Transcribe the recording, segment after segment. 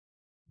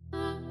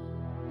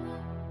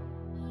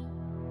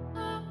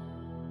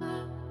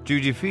To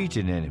defeat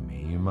an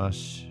enemy, you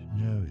must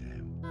know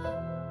them.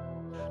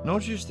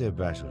 Not just their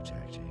battle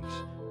tactics,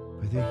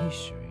 but their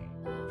history,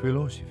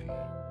 philosophy,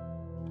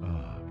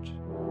 art.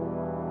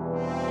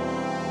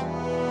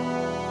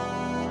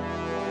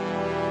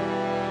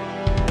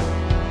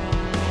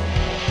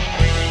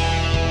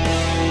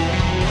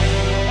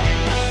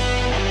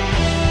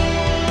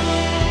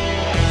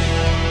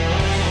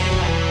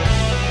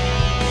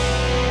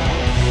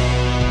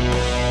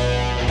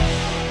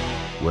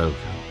 Welcome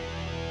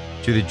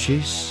to the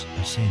Chase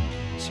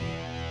Ascendancy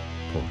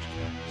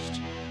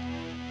podcast.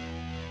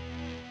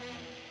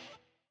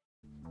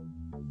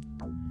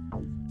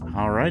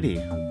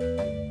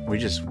 Alrighty, we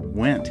just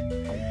went.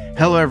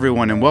 Hello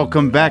everyone and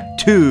welcome back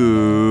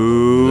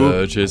to...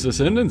 The Chase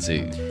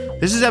Ascendancy.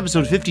 This is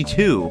episode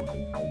 52.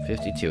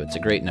 52, it's a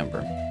great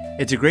number.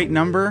 It's a great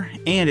number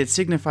and it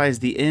signifies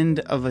the end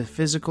of a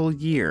physical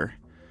year.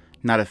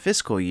 Not a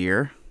fiscal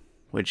year,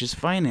 which is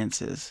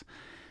finances,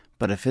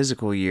 but a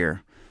physical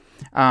year.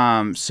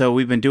 So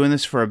we've been doing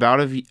this for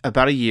about a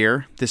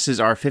year. This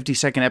is our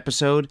 52nd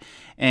episode,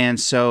 and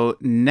so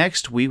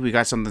next week we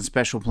got something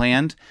special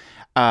planned.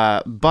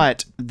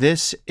 But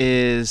this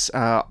is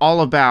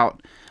all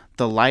about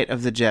the Light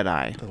of the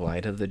Jedi. The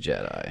Light of the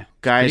Jedi.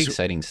 Guys, pretty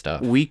exciting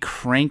stuff. We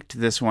cranked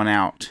this one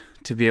out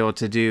to be able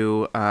to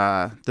do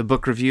the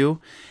book review,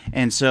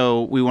 and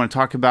so we want to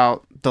talk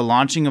about the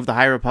launching of the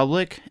High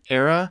Republic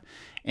era.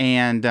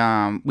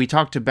 And we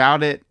talked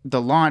about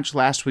the launch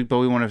last week, but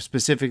we want to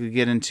specifically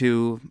get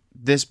into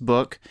this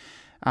book.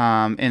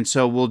 And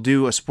so we'll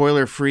do a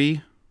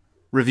spoiler-free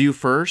review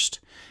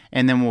first,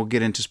 and then we'll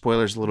get into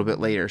spoilers a little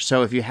bit later.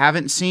 So if you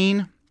haven't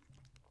seen,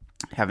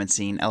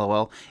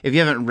 LOL. If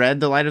you haven't read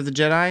The Light of the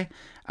Jedi,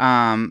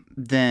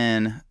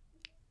 then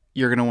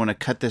you're going to want to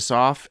cut this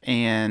off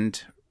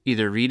and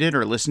either read it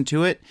or listen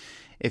to it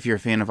if you're a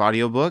fan of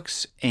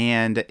audiobooks.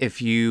 And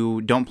if you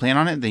don't plan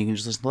on it, then you can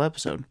just listen to the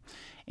episode.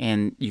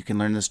 And you can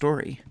learn the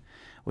story,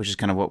 which is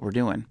kind of what we're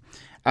doing.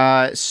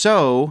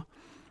 So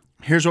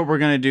here's what we're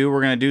going to do.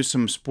 We're going to do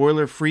some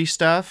spoiler-free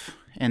stuff,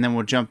 and then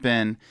we'll jump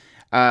in.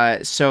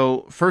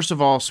 So first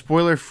of all,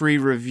 spoiler-free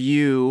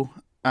review.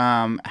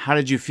 How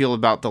did you feel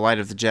about The Light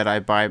of the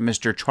Jedi by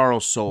Mr.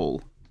 Charles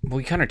Soule?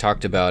 We kind of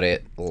talked about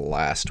it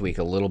last week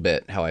a little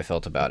bit, how I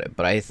felt about it.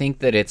 But I think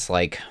that it's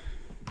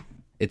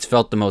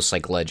felt the most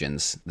like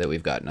Legends that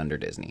we've gotten under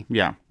Disney.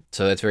 Yeah.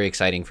 So that's very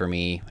exciting for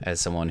me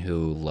as someone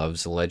who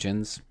loves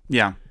Legends.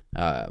 Yeah.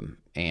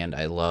 And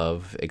I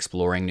love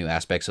exploring new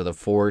aspects of the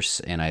Force,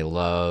 and I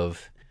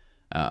love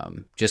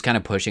just kind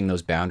of pushing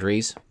those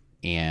boundaries,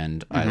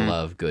 and I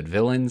love good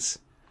villains,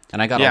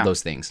 and I got all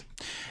those things.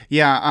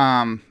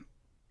 Yeah,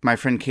 my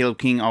friend Caleb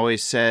King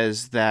always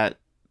says that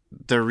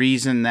the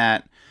reason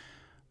that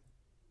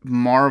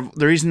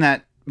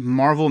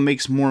Marvel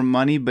makes more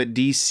money, but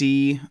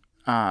DC,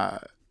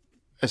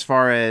 as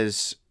far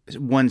as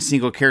one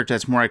single character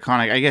that's more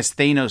iconic. I guess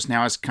Thanos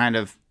now has kind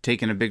of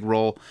taken a big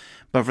role,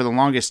 but for the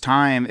longest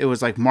time, it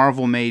was like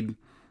Marvel made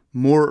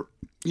more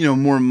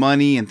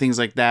money and things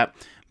like that.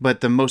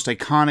 But the most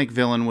iconic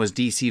villain was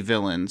DC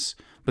villains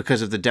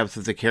because of the depth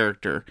of the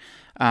character.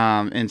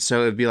 And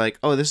so it'd be like,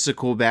 oh, this is a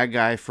cool bad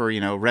guy for,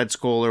 Red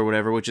Skull or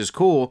whatever, which is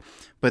cool.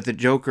 But the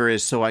Joker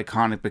is so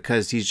iconic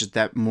because he's just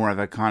that more of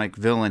an iconic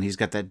villain. He's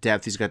got that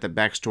depth. He's got that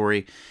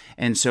backstory.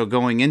 And so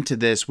going into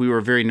this, we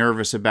were very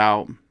nervous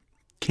about,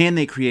 can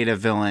they create a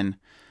villain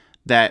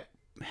that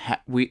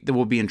that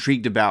we'll be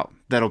intrigued about,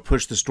 that'll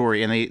push the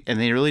story? And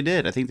they really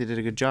did. I think they did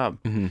a good job.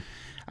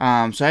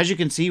 Mm-hmm. So as you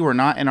can see, we're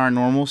not in our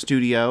normal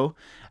studio.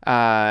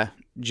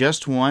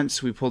 Just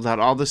once we pulled out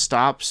all the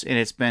stops, and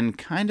it's been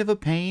kind of a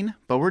pain,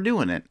 but we're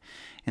doing it.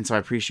 And so I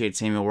appreciate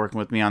Samuel working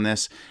with me on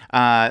this.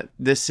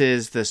 This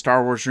is the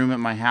Star Wars room at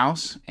my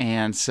house,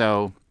 and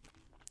so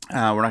we're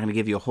not going to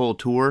give you a whole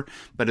tour,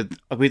 but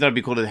we thought it'd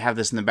be cool to have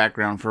this in the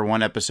background for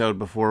one episode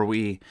before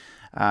we.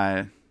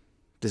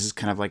 This is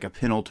kind of like a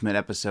penultimate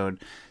episode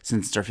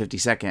since it's our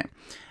 52nd.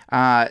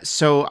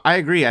 So I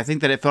agree. I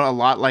think that it felt a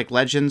lot like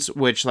Legends,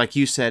 which, like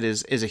you said,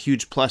 is a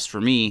huge plus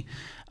for me.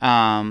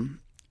 There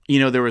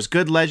was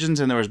good Legends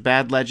and there was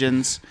bad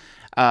Legends.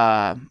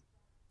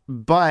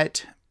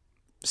 But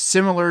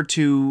similar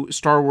to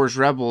Star Wars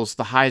Rebels,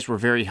 the highs were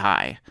very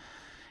high.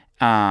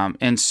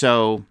 And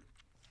so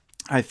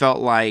I felt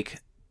like,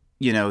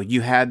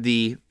 you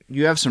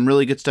have some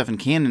really good stuff in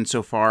canon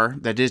so far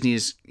that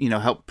Disney's,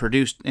 helped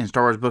produce, and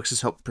Star Wars Books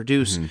has helped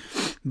produce.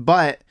 Mm-hmm.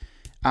 But,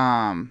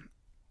 Heir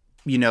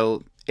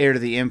to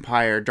the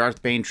Empire,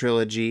 Darth Bane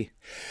trilogy,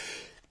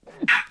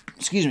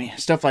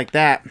 stuff like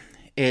that.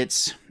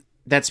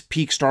 That's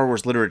peak Star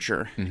Wars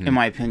literature, in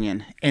my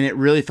opinion. And it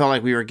really felt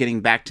like we were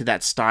getting back to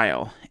that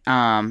style.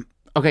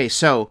 Okay,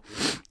 so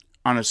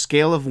on a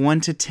scale of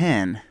 1 to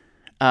 10,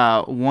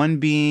 1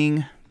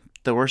 being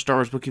the worst Star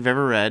Wars book you've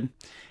ever read,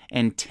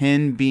 and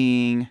 10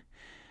 being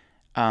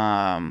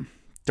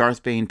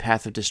Darth Bane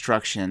Path of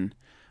Destruction,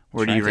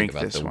 where do you rank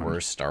this one? The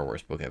worst Star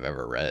Wars book I've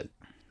ever read.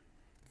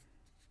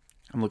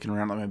 I'm looking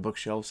around at my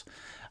bookshelves.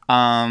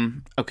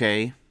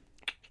 Okay.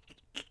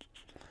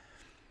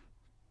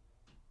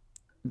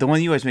 The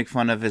one you always make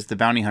fun of is the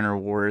Bounty Hunter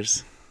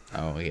Wars.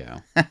 Oh yeah.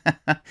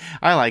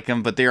 I like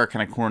them, but they are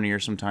kind of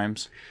cornier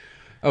sometimes.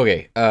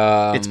 Okay.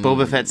 It's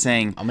Boba Fett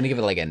saying, I'm gonna give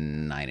it like a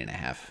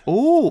 9.5.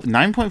 "Ooh,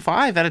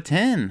 9.5 out of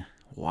 10.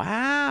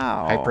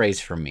 Wow. High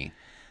praise from me.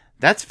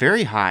 That's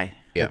very high.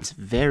 Yeah. That's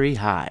very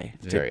high.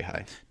 Very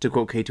high. To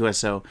quote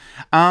K2SO.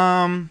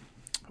 I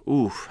don't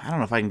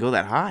know if I can go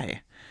that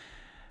high.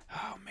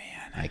 Oh,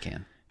 man. I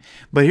can.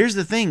 But here's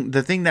the thing.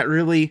 The thing that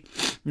really,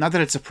 not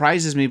that it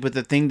surprises me, but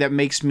the thing that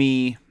makes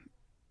me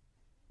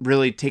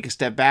really take a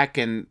step back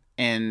and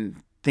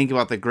think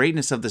about the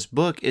greatness of this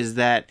book is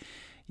that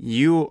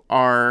you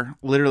are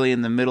literally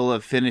in the middle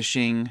of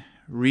finishing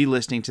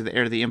re-listening to the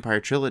Heir to the Empire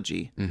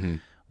trilogy,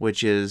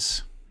 which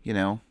is, You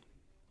know,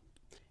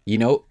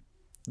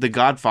 The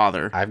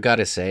Godfather. I've got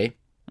to say,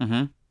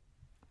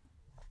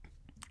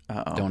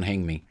 Uh-oh. don't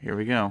hang me. Here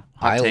we go.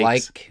 I Hot takes.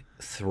 like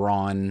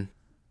Thrawn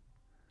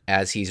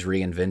as he's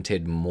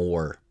reinvented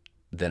more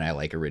than I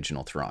like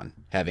original Thrawn.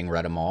 Having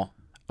read them all,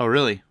 Oh,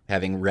 really?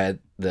 having read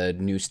the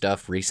new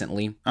stuff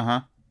recently,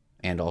 Uh-huh.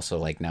 and also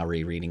like now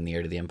rereading The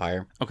Heir to the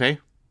Empire, Okay.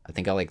 I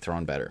think I like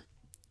Thrawn better.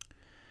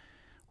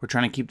 We're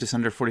trying to keep this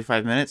under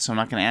 45 minutes, so I'm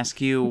not going to ask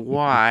you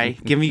why.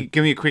 Give me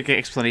a quick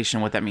explanation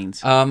of what that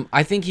means.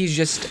 I think he's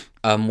just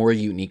a more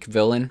unique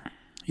villain.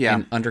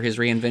 Yeah. Under his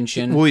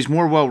reinvention. Well, he's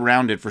more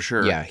well-rounded for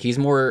sure. Yeah, he's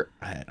more,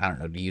 I don't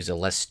know, to use a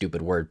less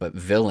stupid word, but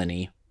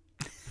villainy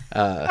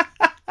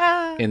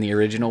in the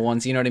original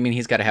ones. You know what I mean?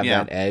 He's got to have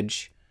Yeah. that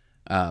edge.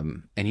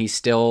 And he's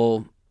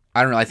still,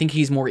 I don't know, I think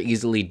he's more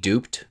easily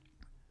duped.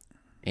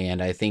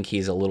 And I think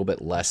he's a little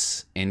bit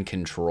less in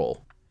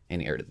control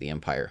in Heir to the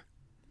Empire.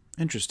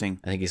 Interesting.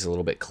 I think he's a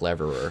little bit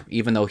cleverer,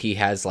 even though he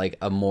has like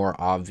a more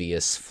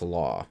obvious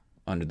flaw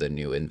under the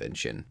new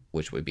invention,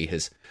 which would be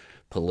his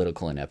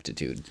political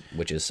ineptitude,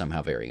 which is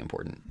somehow very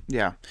important.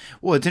 Yeah.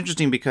 Well, it's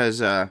interesting because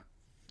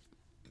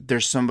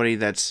there's somebody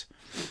that's,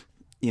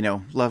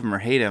 love him or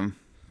hate him,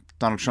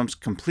 Donald Trump's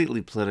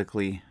completely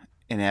politically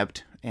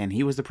inept, and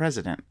he was the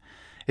president.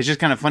 It's just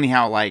kind of funny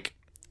how, like,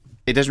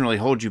 it doesn't really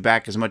hold you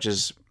back as much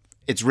as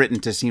it's written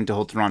to seem to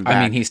hold Thrawn back.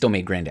 I mean, he still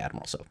made Grand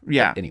Admiral, so.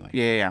 Yeah. But anyway.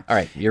 Yeah. All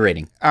right, your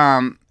rating.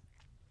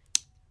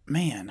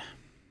 Man.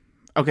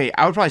 Okay,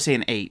 I would probably say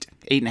an 8.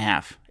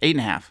 8.5.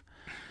 8.5.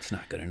 It's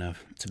not good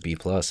enough. It's a B+.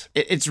 plus.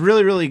 It's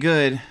really, really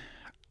good.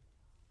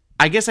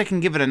 I guess I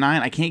can give it a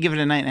 9. I can't give it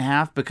a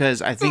 9.5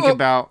 because I think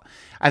about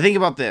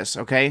this,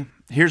 okay?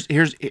 Here's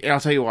I'll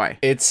tell you why.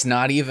 It's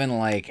not even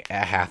like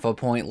a half a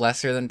point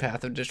lesser than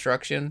Path of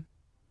Destruction.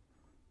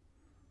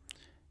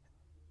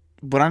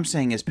 What I'm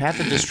saying is Path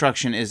of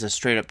Destruction is a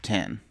straight up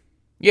 10.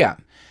 Yeah.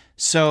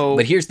 So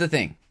But here's the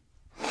thing.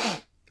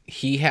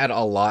 He had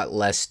a lot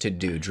less to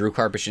do. Drew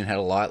Karpyshyn had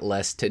a lot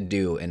less to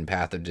do in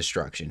Path of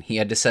Destruction. He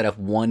had to set up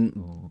one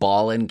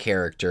ball-in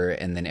character,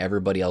 and then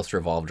everybody else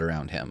revolved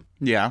around him.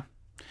 yeah.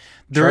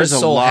 Charles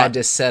Soule had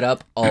to set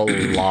up a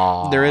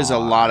lot. There is a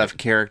lot of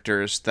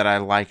characters that I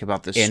like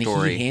about this and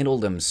story. he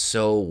handled them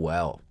so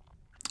well.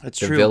 That's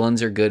The true.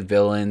 villains are good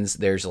villains.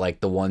 There's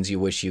like the ones you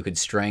wish you could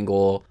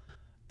strangle.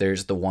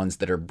 There's the ones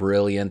that are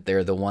brilliant.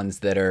 They're the ones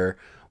that are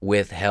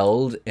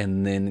withheld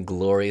and then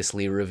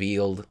gloriously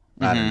revealed.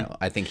 I don't know.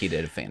 I think he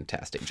did a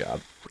fantastic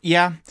job.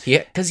 Yeah,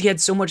 Because he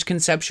had so much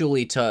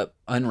conceptually to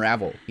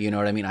unravel. You know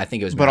what I mean? I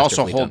think it was but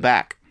also masterfully hold done.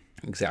 back.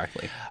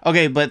 Exactly.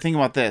 Okay, but think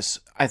about this.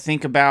 I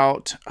think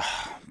about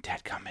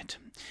dadgummit.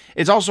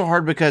 It's also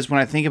hard because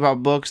when I think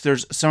about books,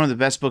 there's some of the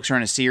best books are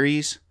in a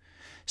series.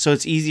 So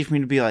it's easy for me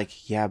to be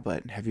like, yeah,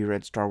 but have you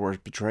read Star Wars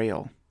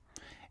Betrayal?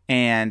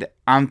 And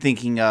I'm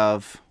thinking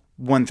of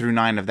 1 through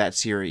 9 of that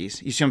series.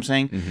 You see what I'm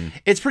saying? Mm-hmm.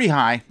 It's pretty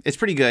high. It's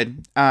pretty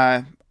good.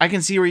 I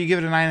can see where you give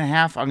it a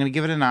 9.5. I'm going to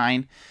give it a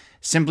 9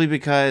 simply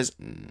because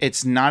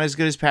it's not as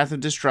good as Path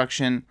of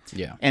Destruction.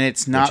 Yeah. And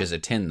it's not... Which is a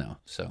 10, though.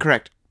 So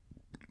Correct.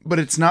 But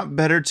it's not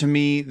better to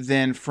me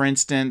than, for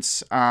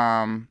instance,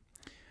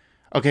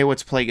 okay,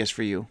 what's Plagueis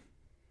for you?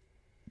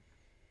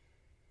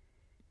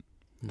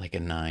 like a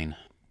 9.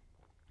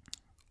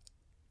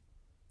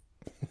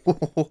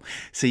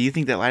 So you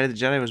think that Light of the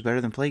Jedi was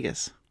better than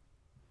Plagueis?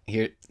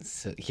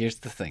 Here's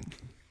the thing.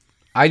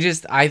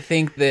 I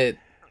think that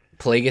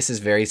Plagueis is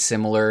very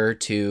similar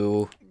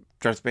to...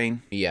 Darth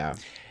Bane? Yeah.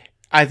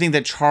 I think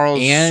that Charles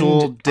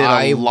Soule And did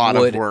a lot I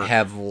would of work.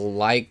 have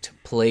liked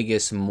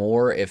Plagueis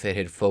more if it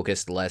had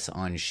focused less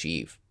on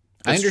Sheev.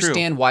 I That's true.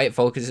 understand why it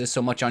focuses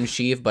so much on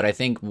Sheev, but I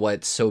think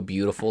what's so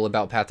beautiful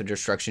about Path of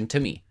Destruction to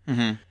me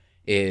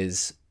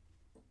is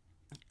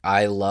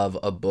I love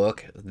a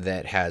book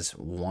that has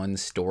one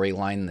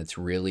storyline that's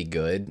really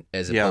good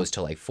as opposed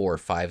to like 4 or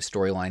 5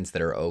 storylines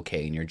that are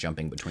okay and you're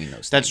jumping between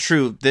those That's things.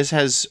 true. This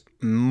has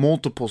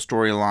multiple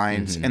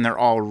storylines and they're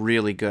all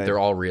really good. They're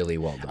all really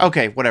well done.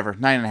 Okay, whatever.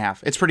 9.5.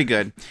 It's pretty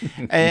good.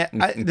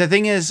 The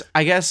thing is,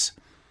 I guess...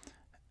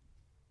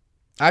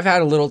 I've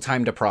had a little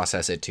time to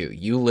process it too.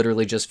 You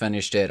literally just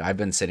finished it. I've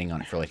been sitting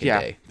on it for like a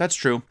day. That's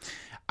true.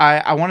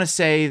 I want to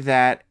say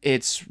that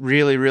it's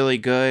really, really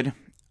good.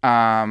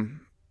 And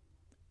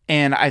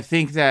I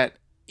think that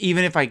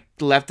even if I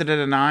left it at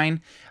a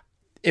 9,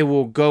 it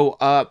will go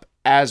up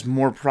as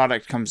more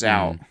product comes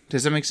out.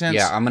 Does that make sense?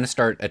 Yeah, I'm gonna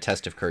start A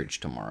Test of Courage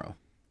tomorrow.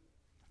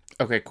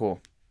 Okay,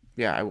 cool.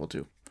 Yeah, I will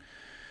too.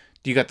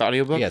 Do you got the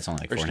audiobook? Yeah, it's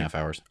only like 4.5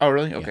 hours. Oh,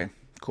 really? Okay,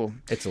 cool.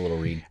 It's a little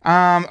read.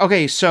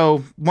 Okay,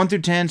 so 1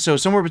 through 10, so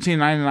somewhere between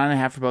 9 and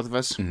 9.5 for both of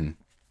us.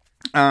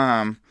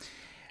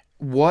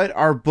 What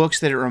are books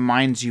that it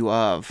reminds you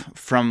of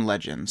from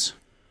Legends?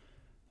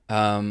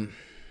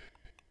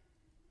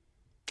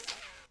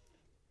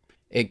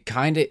 It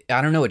kind of,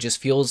 I don't know, it just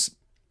feels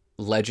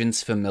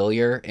Legends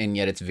familiar, and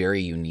yet it's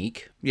very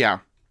unique. Yeah.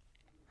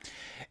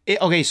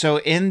 Okay, so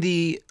in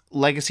the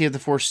Legacy of the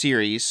Force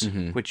series,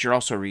 which you're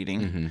also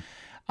reading,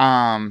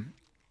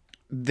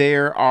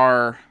 there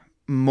are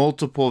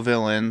multiple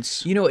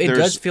villains. You know, it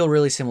does feel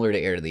really similar to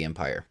Heir to the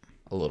Empire,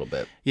 a little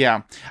bit.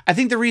 Yeah. I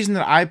think the reason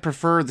that I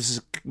prefer, this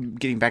is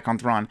getting back on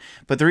Thrawn,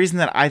 but the reason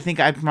that I think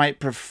I might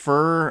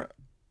prefer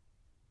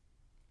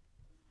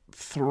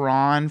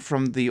Thrawn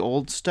from the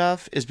old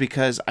stuff is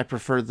because I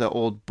prefer the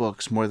old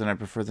books more than I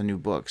prefer the new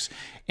books.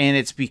 And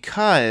it's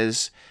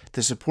because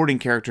the supporting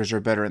characters are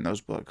better in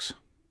those books.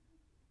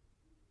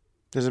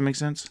 Does that make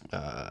sense?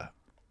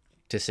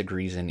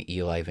 Disagrees in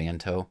Eli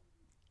Vanto.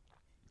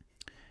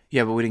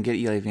 Yeah, but we didn't get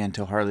Eli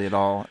Vanto hardly at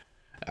all.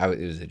 It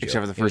was a joke.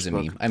 Except for the first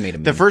book. Meme. I made a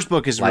meme. The first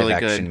book is Live really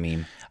action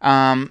good.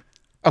 Meme.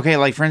 Okay,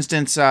 like for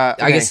instance, I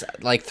guess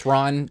like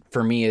Thrawn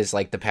for me is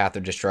like the Path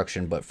of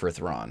Destruction, but for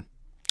Thrawn,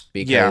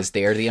 because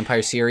the Heir to the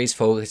Empire series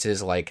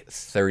focuses like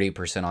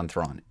 30% on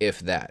Thrawn,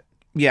 if that.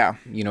 Yeah,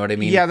 you know what I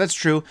mean. Yeah, that's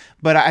true.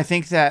 But I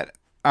think that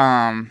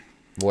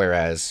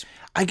whereas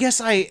I guess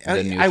the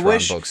new I Thrawn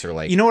wish books are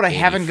like, you know what I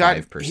haven't got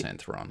 5%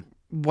 Thrawn.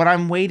 What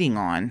I'm waiting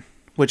on,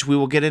 which we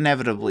will get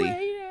inevitably.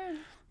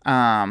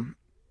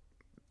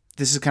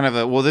 This is kind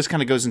of this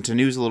kind of goes into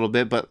news a little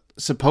bit, but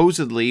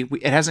supposedly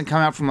it hasn't come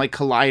out from like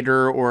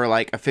Collider or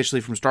like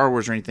officially from Star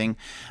Wars or anything,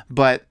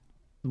 but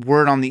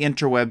word on the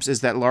interwebs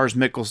is that Lars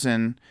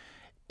Mikkelsen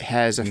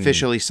has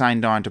officially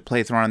signed on to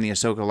play Thrawn in the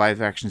Ahsoka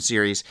live action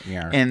series.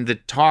 Yeah. And the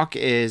talk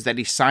is that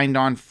he signed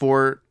on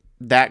for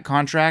that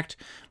contract,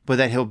 but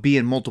that he'll be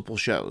in multiple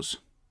shows.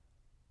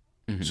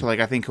 So like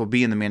I think he'll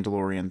be in The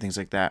Mandalorian, things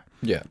like that.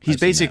 Yeah. He's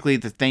basically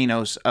the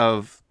Thanos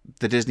of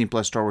the Disney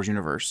Plus Star Wars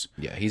universe.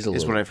 Yeah,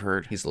 is what I've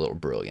heard. He's a little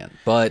brilliant.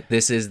 But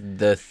this is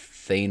the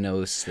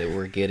Thanos that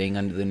we're getting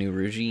under the new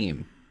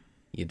regime.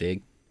 You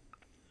dig?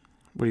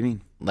 What do you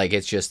mean? Like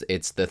it's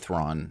the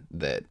Thrawn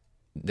that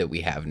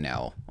we have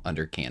now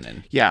under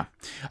canon. Yeah.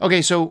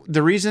 Okay, so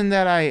the reason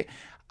that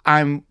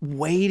I'm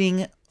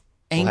waiting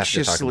anxiously we'll have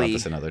to talk about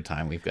this another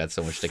time. We've got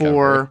so much to cover.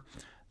 For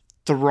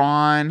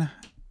Thrawn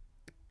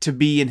to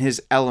be in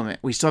his element.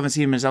 We still haven't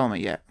seen him in his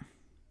element yet.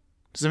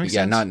 Does that make sense?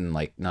 Yeah,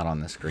 not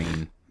on the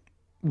screen.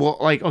 Well,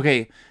 like,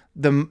 okay,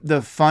 the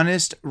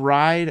funnest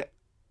ride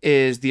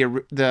is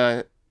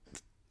the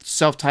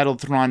self-titled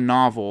Thrawn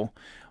novel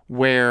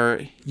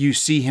where you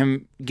see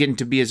him getting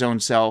to be his own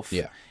self.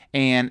 Yeah.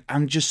 And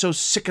I'm just so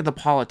sick of the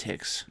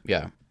politics.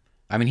 Yeah.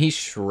 I mean, he's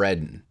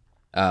shredding.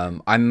 I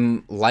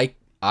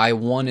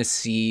want to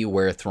see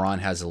where Thrawn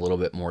has a little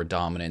bit more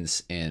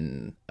dominance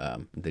in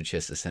the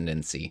Chiss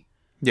Ascendancy.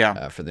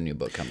 Yeah. For the new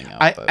book coming out.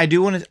 I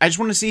just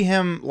want to see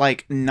him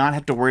like not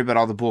have to worry about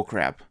all the bull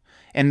crap.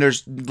 And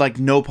there's like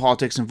no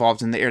politics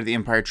involved in the Heir to the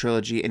Empire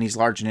trilogy, and he's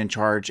large and in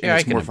charge, and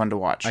it's more fun to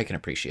watch. I can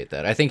appreciate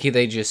that. I think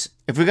they just,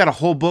 if we got a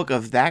whole book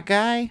of that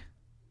guy,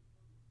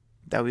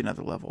 that would be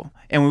another level,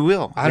 and we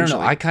will. I don't know.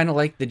 I kind of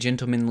like the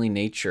gentlemanly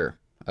nature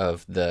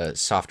of the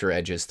softer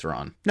edges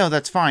Thrawn. No,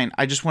 that's fine.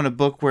 I just want a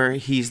book where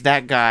he's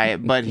that guy,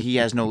 but he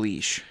has no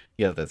leash.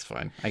 Yeah, that's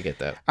fine. I get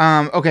that.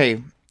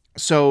 Okay,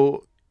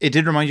 so it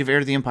did remind you of Heir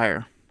to the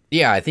Empire.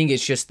 Yeah, I think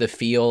it's just the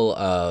feel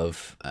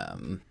of,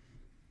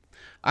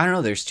 I don't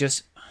know, there's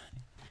just,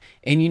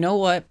 and you know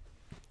what?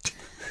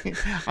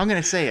 I'm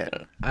going to say it.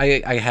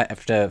 I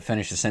have to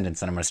finish the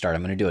sentence and I'm going to start.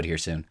 I'm going to do it here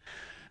soon.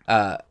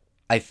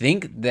 I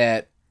think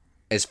that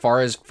as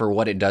far as for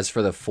what it does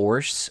for the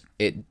Force,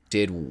 it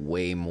did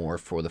way more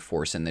for the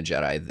Force and the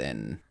Jedi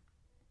than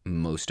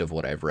most of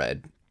what I've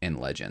read in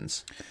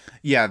Legends.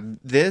 Yeah,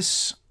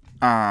 this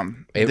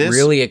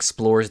really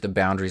explores the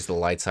boundaries of the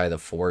light side of the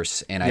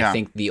Force, and I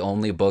think the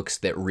only books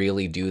that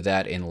really do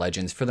that in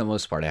Legends, for the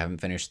most part, I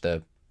haven't finished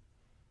the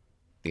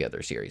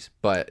other series,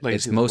 but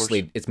it's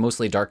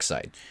mostly dark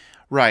side.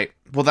 Right.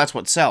 Well, that's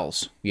what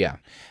sells. Yeah.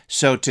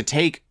 So to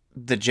take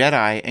the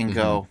Jedi and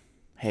go,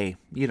 hey,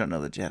 you don't know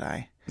the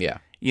Jedi. Yeah.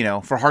 You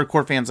know, for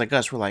hardcore fans like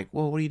us, we're like,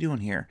 well, what are you doing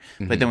here?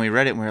 But then we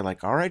read it and we were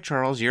like, all right,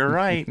 Charles, you're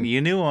right. You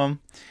knew him.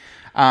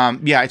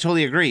 Yeah, I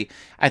totally agree.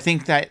 I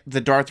think that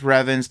the Darth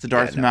Revans, the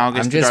Darth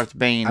Malgus, the Darth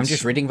Banes. I'm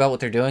just reading about what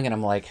they're doing, and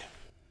I'm like,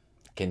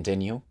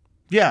 continue.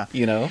 Yeah.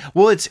 You know?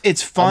 Well,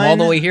 it's fun. I'm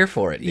all the way here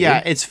for it. Dude.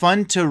 Yeah, it's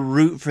fun to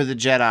root for the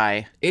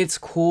Jedi. It's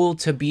cool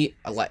to be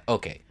like,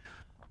 okay.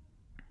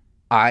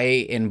 I,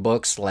 in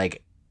books,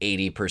 like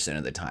 80%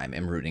 of the time,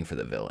 am rooting for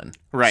the villain.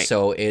 Right.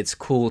 So it's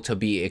cool to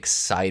be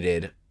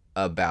excited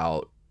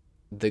about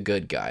the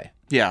good guy.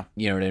 Yeah.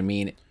 You know what I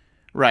mean?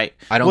 Right.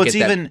 I don't get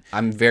that.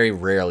 I'm very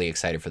rarely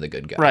excited for the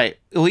good guy. Right.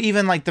 Well,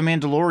 even like The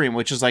Mandalorian,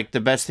 which is like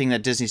the best thing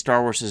that Disney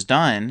Star Wars has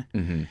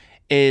done,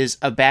 is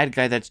a bad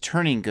guy that's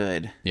turning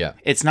good. Yeah.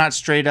 It's not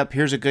straight up,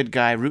 here's a good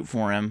guy, root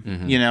for him,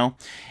 Mm-hmm. you know?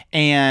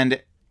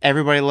 And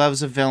everybody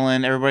loves a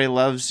villain. Everybody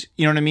loves,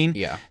 you know what I mean?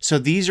 Yeah. So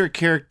these are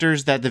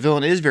characters that the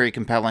villain is very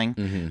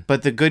compelling,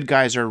 but the good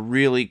guys are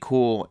really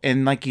cool.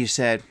 And like you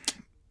said,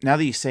 now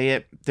that you say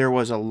it, there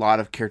was a lot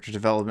of character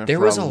development. There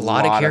was a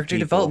lot of character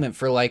people. development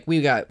for like,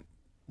 we got,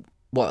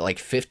 what, like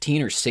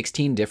 15 or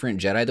 16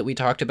 different Jedi that we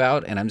talked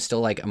about, and I'm still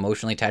like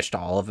emotionally attached to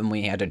all of them.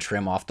 We had to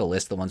trim off the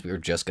list the ones we were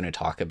just going to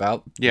talk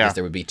about because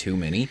there would be too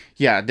many.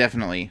 Yeah,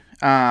 definitely.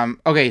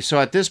 Okay, so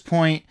at this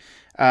point,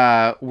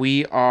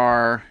 we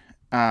are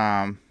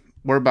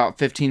we're about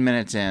 15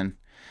 minutes in.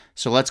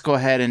 So let's go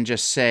ahead and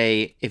just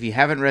say, if you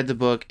haven't read the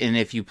book and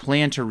if you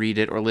plan to read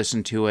it or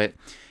listen to it,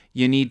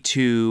 you need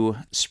to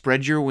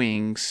spread your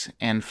wings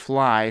and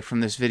fly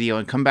from this video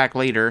and come back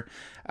later.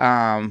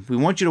 We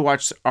want you to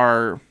watch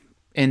our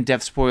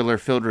in-depth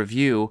spoiler-filled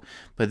review,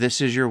 but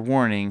this is your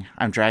warning.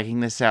 I'm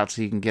dragging this out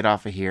so you can get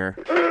off of here.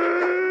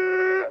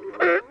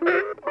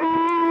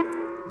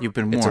 You've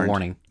been warned. It's a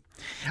warning.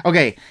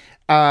 Okay,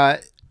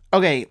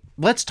 okay,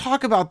 let's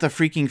talk about the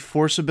freaking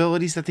force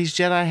abilities that these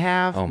Jedi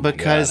have, Oh my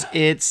because God.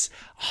 it's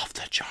off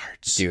the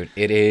charts. Dude,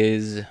 it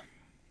is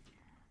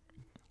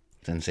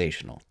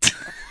sensational.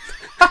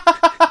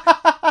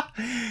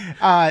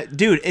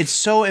 Dude, it's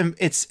so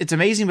it's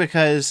amazing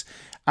because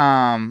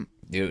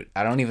Dude,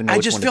 I don't even know I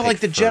which just one feel to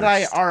like the pick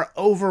Jedi first. are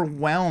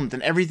overwhelmed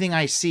in everything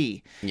I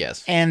see.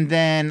 Yes. And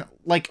then,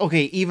 like,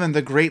 okay, even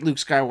the great Luke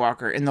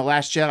Skywalker in The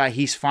Last Jedi,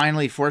 he's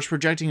finally force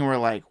projecting, and we're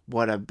like,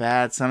 what a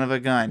bad son of a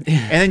gun.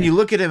 And then you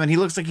look at him, and he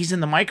looks like he's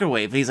in the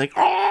microwave. And he's like,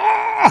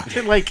 oh!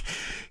 Like,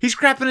 he's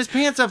crapping his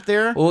pants up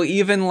there. Well,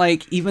 even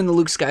the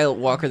Luke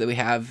Skywalker that we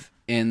have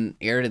in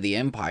Heir to the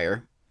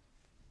Empire,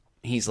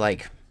 he's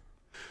like,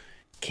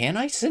 can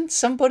I send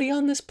somebody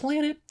on this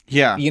planet?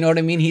 Yeah. You know what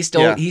I mean? He's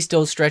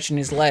still stretching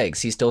his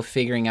legs. He's still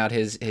figuring out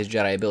his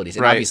Jedi abilities.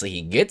 And Right. obviously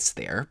he gets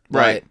there. But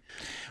Right.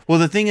 Well,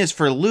 the thing is,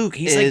 for Luke,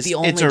 he's like the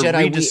only it's a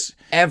Jedi we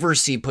ever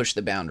see push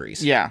the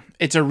boundaries. Yeah,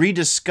 it's a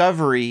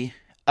rediscovery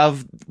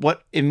of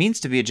what it means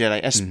to be a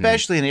Jedi,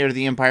 especially in Heir to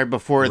the Empire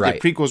before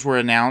Right. the prequels were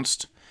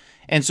announced.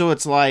 And so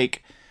it's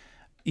like,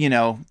 you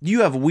know,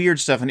 you have weird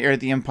stuff in Heir to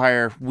the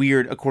Empire,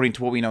 weird according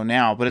to what we know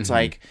now, but it's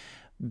like,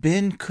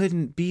 Ben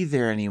couldn't be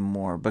there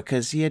anymore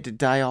because he had to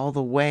die all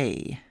the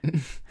way.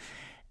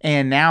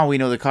 And now we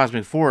know the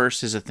Cosmic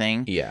Force is a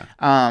thing. Yeah.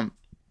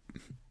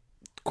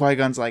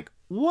 Qui-Gon's like,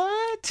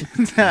 what?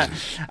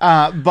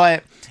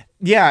 But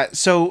yeah,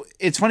 so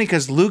it's funny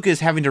because Luke is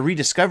having to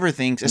rediscover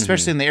things,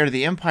 especially in the Heir to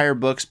the Empire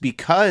books,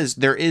 because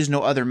there is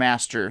no other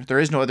master, there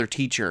is no other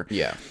teacher.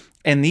 Yeah.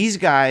 And these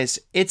guys,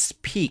 it's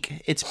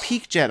peak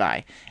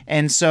Jedi.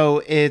 And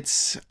so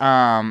it's,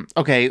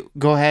 okay,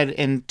 go ahead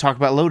and talk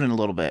about Loden a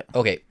little bit.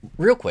 Okay,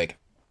 real quick.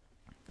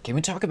 Can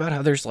we talk about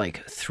how there's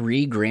like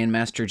 3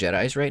 Grandmaster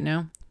Jedis right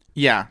now?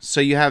 Yeah,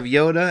 so you have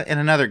Yoda and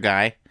another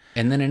guy.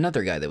 And then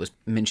another guy that was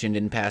mentioned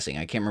in passing.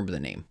 I can't remember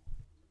the name.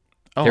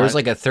 Oh, There was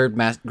like a third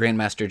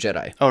Grandmaster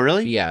Jedi. Oh,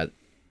 really? Yeah.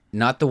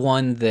 Not the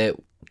one that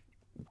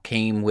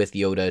came with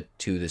Yoda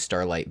to the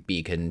Starlight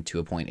Beacon to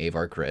appoint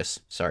Avar Kriss.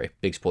 Sorry,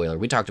 big spoiler.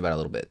 We talked about it a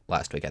little bit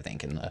last week, I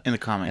think, in the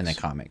comics. In the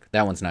comic.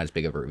 That one's not as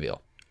big of a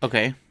reveal.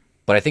 Okay.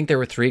 But I think there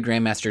were 3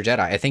 Grandmaster Jedi.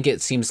 I think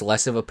it seems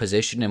less of a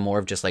position and more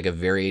of just like a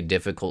very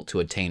difficult to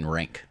attain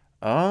rank.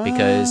 Oh.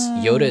 Because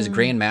Yoda is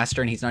Grandmaster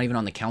and he's not even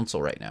on the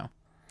council right now.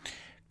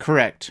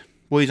 Correct.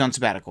 Well, he's on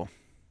sabbatical.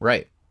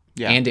 Right.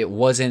 Yeah. And it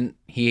wasn't...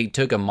 He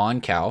took a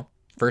Mon Cal.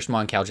 First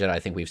Mon Cal Jedi I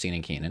think we've seen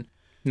in canon.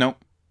 Nope.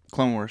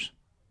 Clone Wars.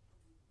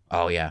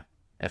 Oh, yeah.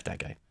 F that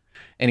guy.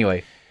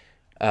 Anyway.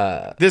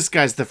 This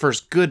guy's the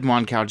first good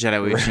Mon Cal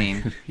Jedi we've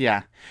seen.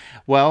 Yeah.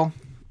 Well,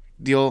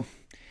 you're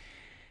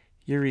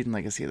reading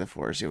Legacy of the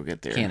Force. You'll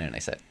get there. Canon, I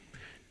said.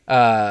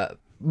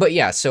 But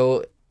yeah,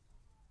 so...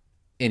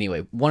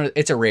 Anyway,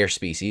 it's a rare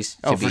species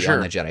to be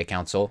on the Jedi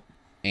Council.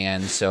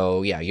 And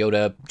so, yeah,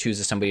 Yoda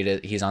chooses somebody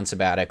he's on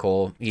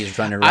sabbatical. He's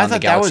running around the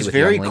galaxy with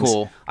very younglings.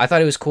 cool. I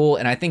thought it was cool,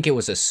 and I think it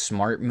was a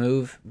smart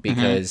move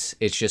because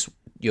it's just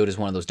Yoda's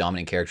one of those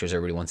dominant characters.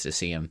 Everybody wants to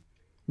see him.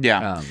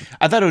 Yeah.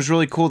 I thought it was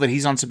really cool that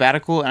he's on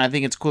sabbatical, and I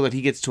think it's cool that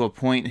he gets to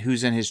appoint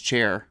who's in his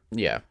chair.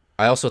 Yeah.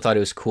 I also thought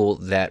it was cool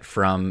that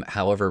from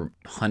however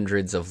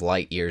hundreds of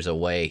light years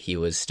away, he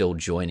was still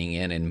joining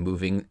in and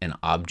moving an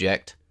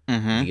object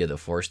via the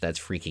Force. That's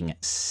freaking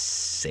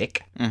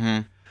sick.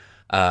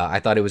 I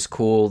thought it was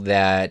cool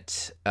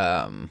that...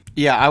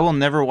 Yeah, I will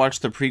never watch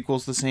the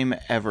prequels the same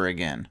ever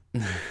again.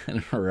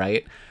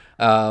 Right?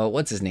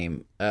 What's his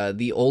name?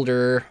 The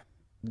older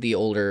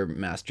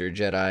Master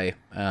Jedi.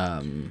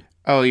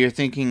 Oh, you're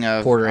thinking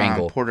of... Porter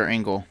Engle. Porter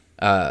Engle.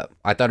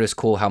 I thought it was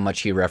cool how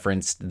much he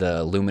referenced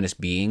the luminous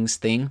beings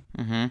thing.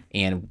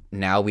 And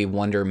now we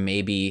wonder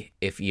maybe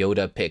if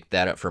Yoda picked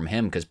that up from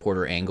him, because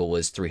Porter Engle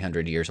was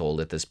 300 years old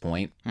at this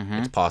point.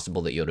 It's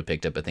possible that Yoda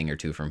picked up a thing or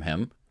two from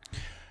him.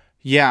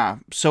 Yeah,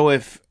 so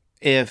if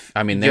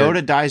I mean,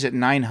 Yoda dies at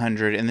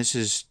 900, and this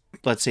is,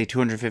 let's say,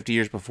 250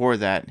 years before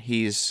that,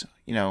 he's,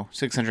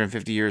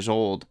 650 years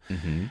old.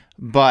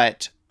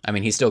 But I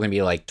mean, he's still going to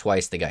be like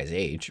twice the guy's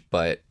age,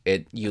 but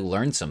you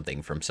learn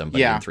something from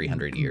somebody in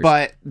 300 years.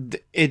 But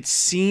it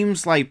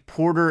seems like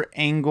Porter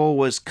Engle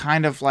was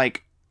kind of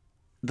like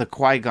the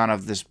Qui-Gon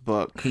of this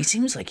book. He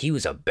seems like he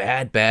was a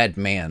bad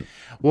man.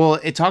 Well,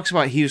 it talks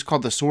about he was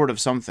called the Sword of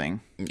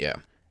something. Yeah.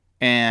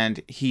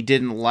 And he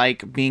didn't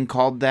like being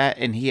called that,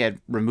 and he had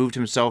removed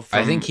himself from...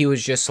 I think he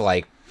was just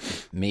like,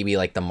 maybe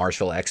like the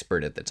martial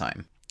expert at the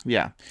time.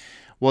 Yeah.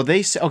 Well,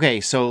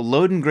 okay, so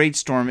Loden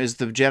Greatstorm is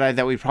the Jedi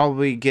that we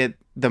probably get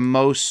the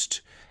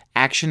most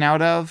action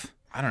out of.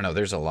 I don't know.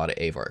 There's a lot of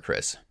Avar,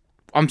 Chris.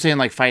 I'm saying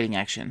like fighting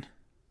action.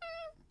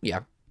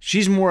 Yeah.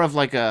 She's more of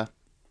like a...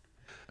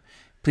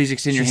 Please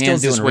extend your She's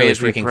hands still this doing way really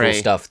as we freaking pray. cool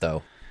stuff,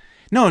 though.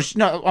 No,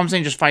 I'm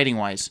saying just fighting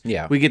wise.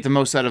 Yeah. We get the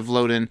most out of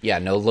Loden. Yeah,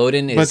 no,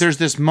 Loden is... But there's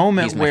this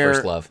moment he's my where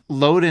first love.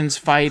 Loden's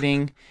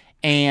fighting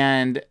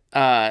and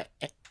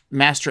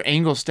Master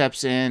Angle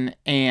steps in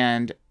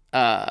and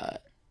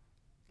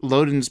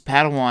Loden's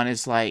Padawan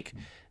is like,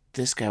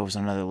 this guy was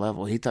on another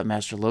level. He thought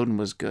Master Loden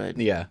was good.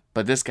 Yeah.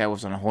 But this guy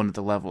was on a whole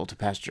other level to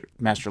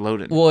Master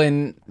Loden. Well,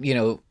 and,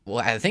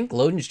 I think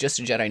Loden's just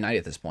a Jedi Knight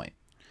at this point.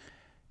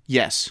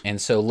 Yes. And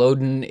so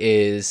Loden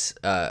is...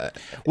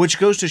 Which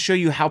goes to show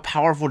you how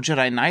powerful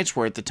Jedi Knights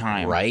were at the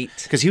time. Right.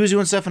 Because he was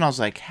doing stuff and I was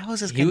like, how is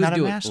this guy not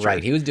a master?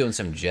 Right, he was doing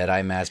some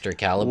Jedi Master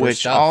caliber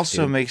Which stuff,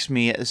 also dude. makes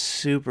me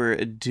super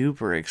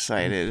duper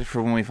excited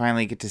for when we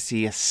finally get to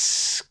see a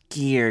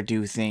Skier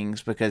do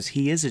things, because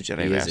he is a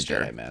Jedi He Master. is a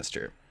Jedi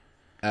Master.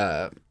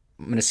 I'm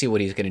going to see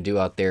what he's going to do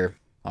out there,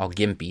 all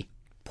gimpy.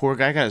 Poor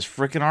guy got his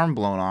freaking arm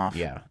blown off.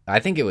 Yeah. I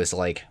think it was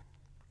like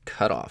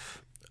cut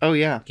off. Oh,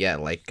 yeah. Yeah,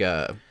 like...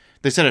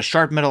 They said a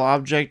sharp metal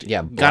object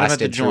yeah, got him at the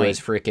blasted through joint. his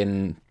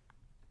freaking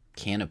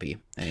canopy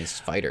and his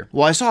fighter.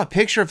 Well, I saw a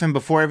picture of him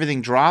before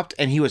everything dropped,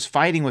 and he was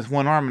fighting with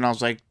one arm, and I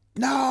was like,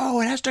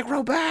 no, it has to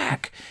grow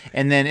back.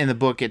 And then in the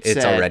book, it's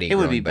said already it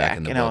would be growing back back.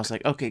 in the And I book. was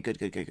like, okay, good.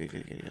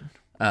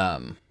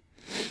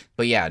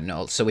 But yeah,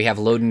 no. So we have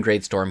Loden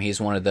Greatstorm. He's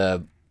one of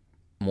the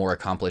more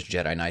accomplished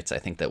Jedi Knights I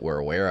think that we're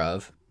aware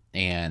of,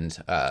 and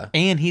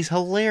he's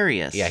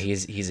hilarious. yeah,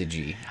 he's a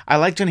G. I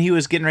liked when he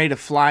was getting ready to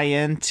fly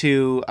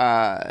into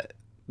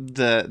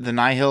the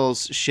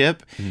Nihil's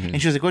ship, and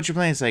she was like, "What you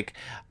playing?" It's like,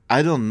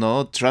 I don't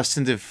know, trust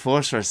in the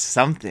Force or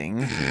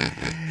something.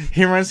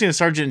 He reminds me of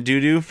Sergeant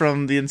Doodoo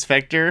from The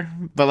Inspector,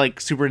 but like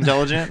super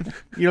intelligent.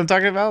 You know what I'm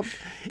talking about?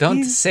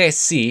 Don't say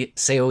si,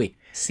 say oui.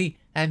 Si,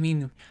 I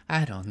mean,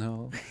 I don't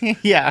know.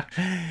 Yeah.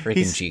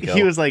 Freaking Chico.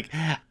 He was like,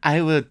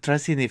 I will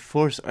trust in the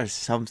Force or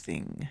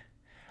something.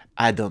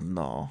 I don't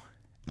know.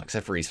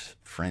 Except for he's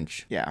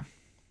French. Yeah.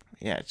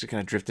 Yeah, it just kind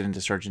of drifted into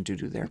Sergeant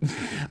Doodoo there.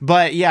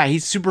 But yeah,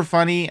 he's super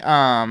funny.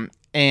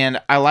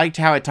 And I liked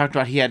how it talked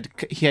about he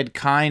had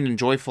kind and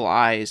joyful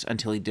eyes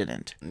until he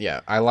didn't.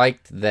 Yeah, I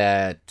liked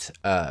that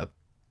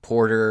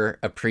Porter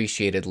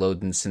appreciated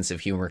Loden's sense of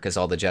humor because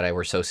all the Jedi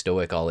were so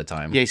stoic all the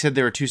time. Yeah, he said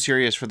they were too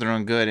serious for their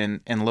own good,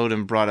 and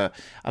Loden brought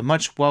a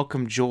much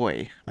welcome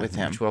joy with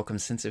him. Much welcome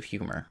sense of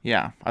humor.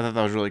 Yeah, I thought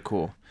that was really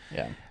cool.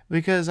 Yeah.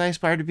 Because I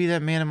aspire to be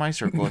that man in my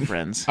circle of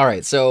friends. All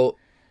right, so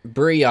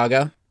Buri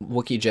Yaga,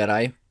 Wookiee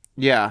Jedi.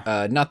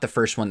 Yeah. Not the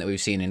first one that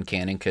we've seen in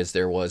canon, because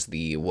there was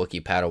the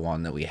Wookiee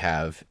Padawan that we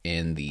have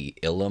in the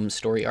Ilum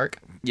story arc.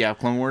 Yeah,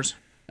 Clone Wars.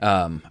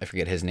 I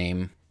forget his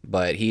name,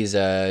 but he's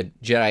a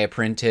Jedi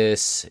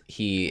apprentice.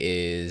 He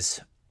is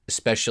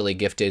especially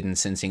gifted in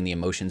sensing the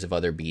emotions of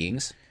other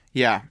beings.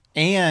 Yeah,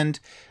 and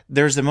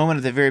there's the moment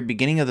at the very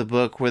beginning of the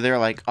book where they're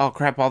like, oh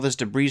crap, all this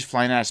debris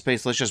flying out of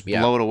space, let's just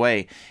blow it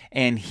away.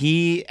 And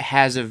he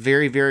has a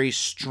very, very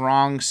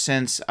strong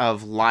sense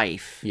of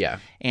life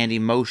and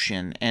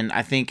emotion. And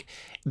I think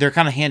they're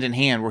kind of hand in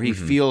hand, where he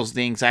feels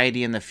the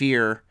anxiety and the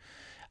fear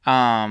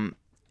from,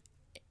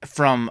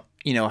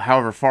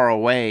 however far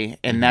away.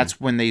 And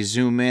that's when they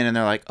zoom in and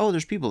they're like, oh,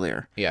 there's people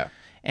there. Yeah.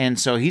 And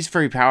so he's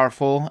very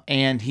powerful,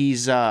 and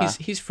he's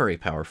very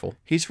powerful.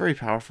 He's very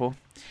powerful.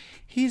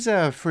 He's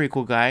a pretty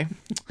cool guy.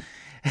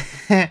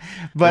 But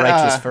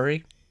Righteous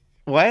furry?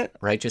 What?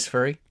 Righteous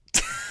furry?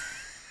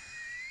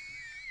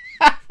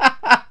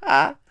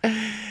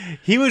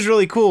 He was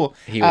really cool.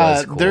 He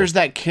was cool. There's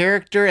that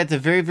character at the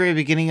very, very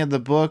beginning of the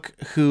book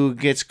who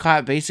gets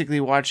caught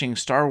basically watching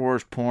Star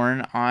Wars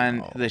porn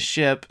on the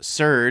ship,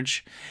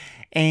 Surge.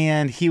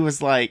 And he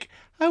was like,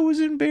 I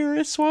was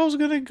embarrassed, so I was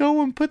going to go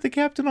and put the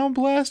captain on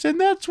blast, and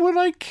that's when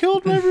I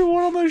killed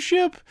everyone on the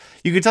ship.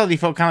 You could tell that he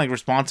felt kind of like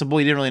responsible.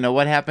 He didn't really know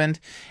what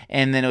happened.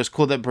 And then it was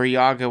cool that Buri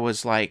Yaga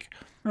was like,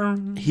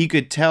 he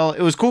could tell.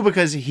 It was cool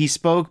because he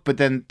spoke, but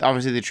then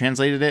obviously they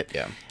translated it.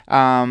 Yeah.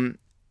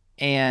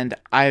 And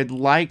I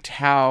liked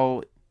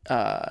how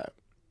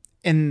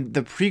in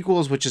the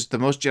prequels, which is the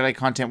most Jedi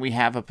content we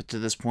have up to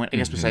this point, I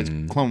guess besides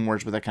Clone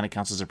Wars, but that kind of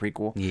counts as a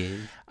prequel.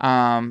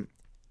 Yeah.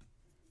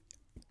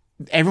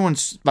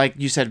 Everyone's, like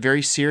you said,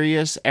 very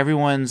serious.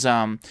 Everyone's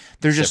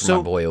there's just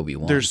my boy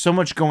Obi-Wan. There's so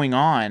much going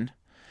on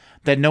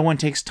that no one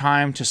takes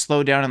time to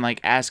slow down and like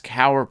ask,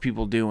 how are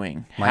people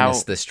doing?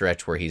 Minus the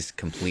stretch where he's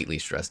completely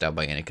stressed out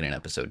by Anakin in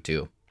episode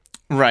 2.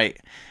 Right.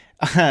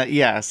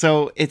 Yeah,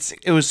 so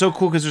it was so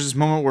cool because there's this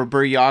moment where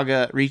Bur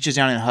Yaga reaches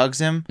down and hugs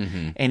him,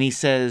 and he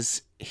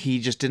says he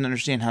just didn't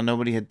understand how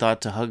nobody had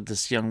thought to hug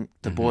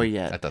the boy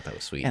yet. I thought that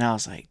was sweet. And I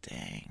was like,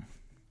 dang.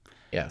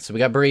 Yeah, so we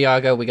got Bur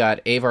Yaga, we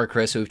got Avar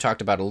Kriss, who we've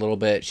talked about a little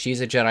bit. She's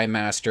a Jedi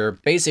Master,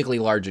 basically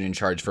large and in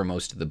charge for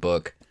most of the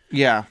book.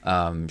 Yeah.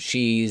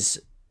 She's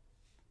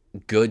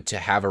good to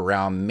have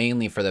around,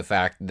 mainly for the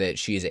fact that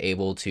she's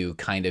able to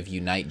kind of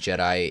unite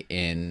Jedi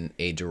in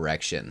a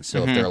direction.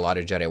 So if there are a lot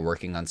of Jedi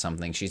working on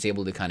something, she's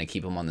able to kind of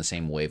keep them on the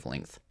same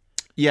wavelength.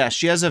 Yeah,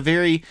 she has a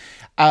very...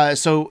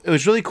 so it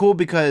was really cool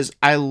because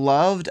I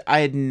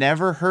had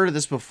never heard of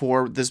this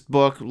before, this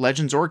book,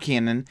 Legends or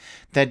Canon,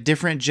 that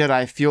different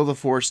Jedi feel the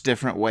Force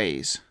different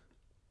ways.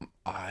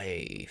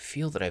 I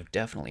feel that I've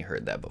definitely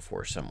heard that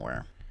before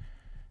somewhere.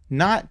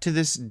 Not to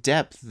this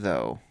depth,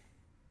 though.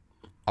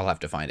 I'll have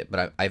to find it,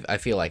 but I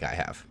feel like I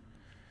have.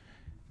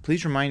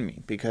 Please remind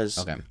me, because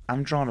Okay.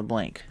 I'm drawing a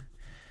blank.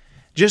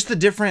 Just the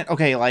different...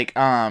 Okay, like...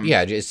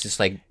 Yeah, it's just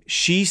like...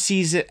 She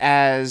sees it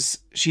as...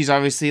 She's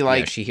obviously,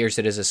 like... Yeah, she hears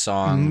it as a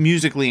song.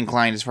 Musically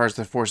inclined as far as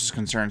the Force is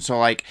concerned. So,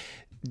 like,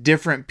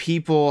 different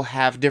people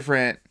have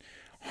different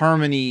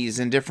harmonies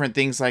and different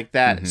things like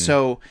that.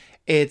 So,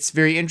 it's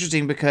very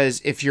interesting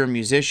because if you're a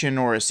musician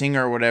or a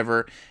singer or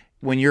whatever,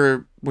 when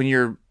you're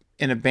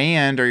in a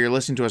band or you're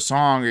listening to a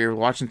song or you're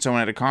watching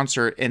someone at a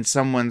concert and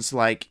someone's,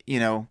 like, you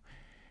know,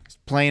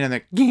 playing and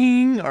they're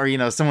ging, or, you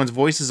know, someone's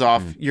voice is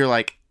off, you're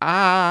like,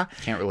 ah.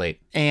 Can't relate.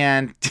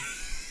 And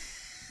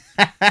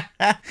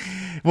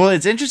well,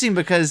 it's interesting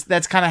because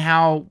that's kind of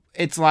how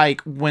it's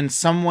like when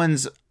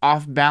someone's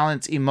off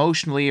balance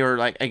emotionally or,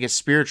 like, I guess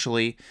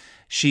spiritually,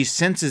 she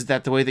senses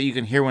that the way that you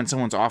can hear when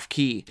someone's off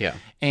key. Yeah.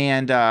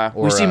 And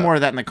we see more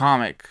of that in the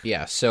comic.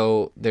 Yeah,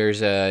 so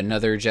there's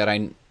another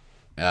Jedi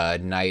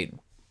Knight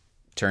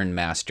turned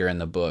master in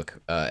the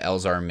book,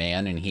 Elzar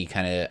Mann, and he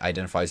kind of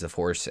identifies the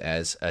Force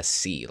as a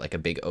sea, like a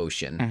big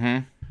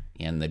ocean,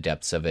 and the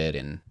depths of it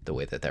and the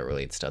way that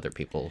relates to other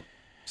people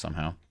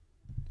somehow.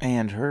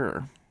 And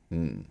her.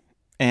 And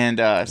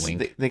so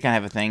they kind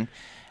of have a thing.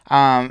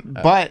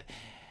 But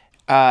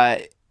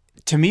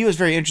to me, it was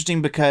very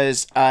interesting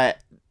because that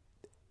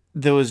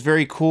was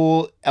very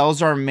cool.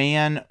 Elzar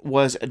Mann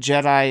was a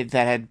Jedi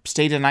that had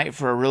stayed a knight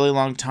for a really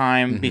long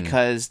time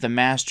because the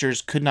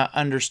Masters could not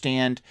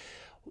understand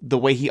the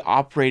way he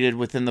operated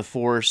within the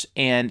Force,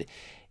 and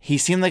he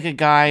seemed like a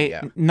guy.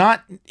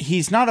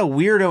 He's not a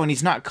weirdo and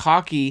he's not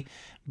cocky,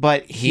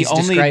 but he's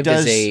only described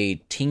does as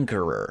a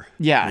tinkerer.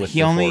 Yeah, with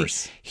he the only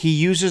Force. he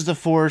uses the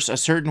Force a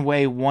certain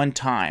way one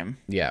time.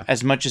 Yeah,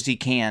 as much as he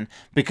can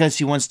because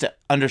he wants to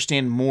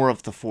understand more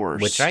of the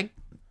Force. Which I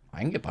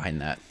can get behind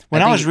that.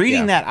 When I was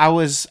reading that, I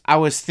was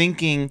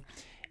thinking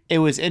it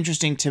was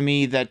interesting to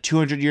me that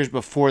 200 years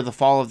before the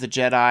fall of the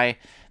Jedi,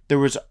 there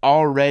was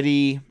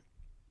already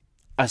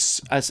a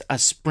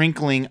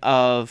sprinkling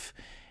of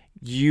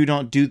you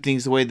don't do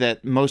things the way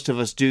that most of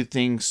us do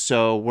things,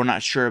 so we're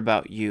not sure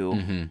about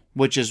you,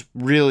 which is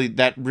really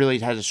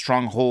has a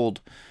strong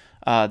hold.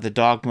 The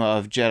dogma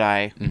of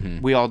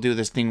Jedi, we all do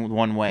this thing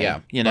one way.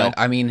 Yeah, you know. But,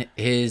 I mean,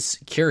 his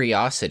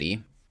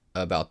curiosity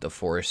about the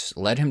Force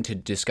led him to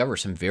discover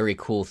some very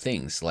cool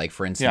things. Like,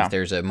 for instance,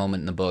 there's a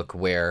moment in the book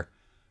where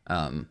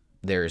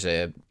there's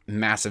a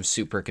massive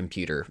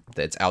supercomputer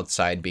that's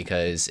outside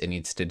because it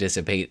needs to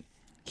dissipate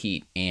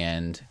heat,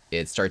 and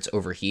it starts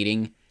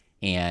overheating,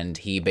 and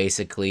he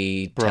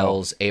basically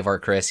tells Avar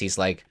Kriss, he's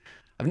like,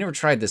 I've never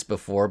tried this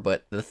before,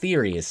 but the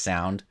theory is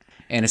sound.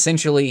 And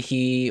essentially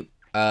he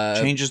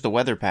changes the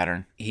weather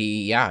pattern.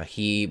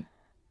 He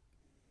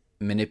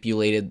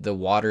manipulated the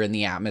water in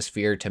the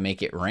atmosphere to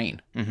make it rain.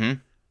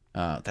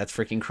 That's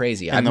freaking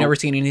crazy. I've never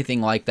seen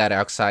anything like that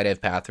outside of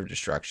Path of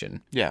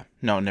Destruction. Yeah,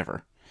 no,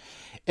 never.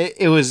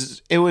 It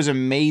was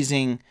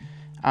amazing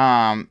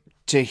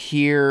to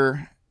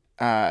hear.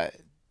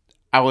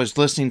 I was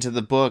listening to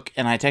the book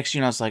and I texted you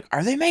and I was like,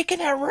 are they making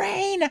it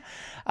rain?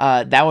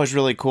 That was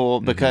really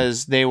cool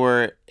because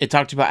it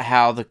talked about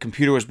how the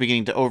computer was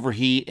beginning to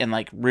overheat and,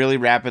 like, really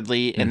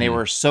rapidly, and they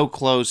were so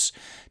close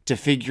to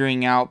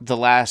figuring out the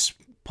last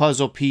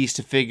puzzle piece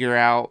to figure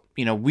out,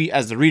 you know, we,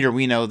 as the reader,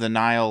 we know the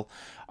Nihil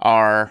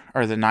are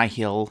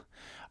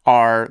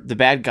the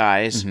bad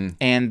guys.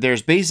 And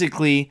there's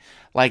basically,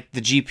 like,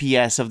 the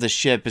GPS of the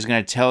ship is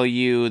going to tell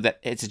you that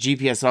it's a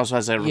GPS that also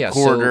has a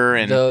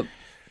recorder. So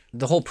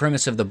the whole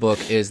premise of the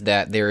book is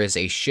that there is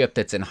a ship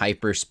that's in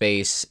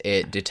hyperspace.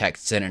 It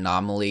detects an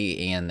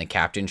anomaly, and the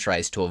captain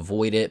tries to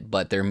avoid it,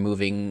 but they're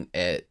moving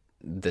at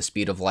the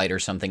speed of light or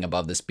something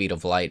above the speed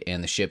of light,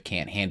 and the ship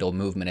can't handle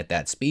movement at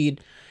that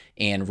speed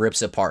and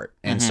rips apart.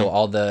 And so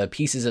all the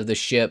pieces of the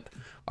ship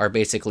are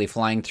basically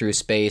flying through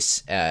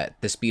space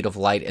at the speed of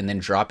light and then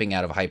dropping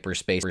out of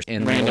hyperspace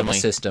in the middle of the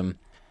system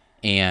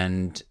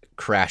and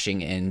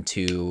crashing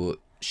into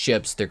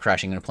ships. They're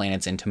crashing into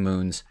planets, into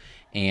moons.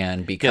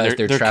 And because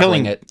they're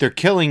traveling they're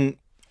killing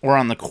or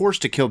on the course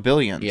to kill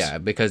billions. Yeah,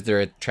 because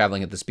they're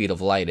traveling at the speed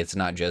of light. It's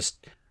not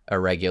just a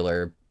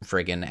regular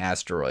friggin'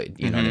 asteroid.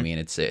 You know what I mean?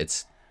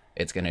 It's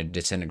going to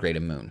disintegrate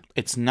a moon.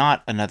 It's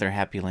not another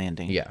happy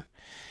landing. Yeah.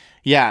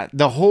 Yeah,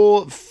 the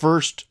whole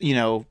first,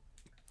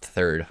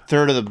 Third.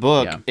 third of the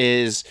book Yeah.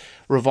 is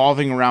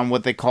revolving around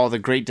what they call the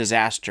Great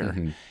Disaster.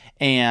 Mm-hmm.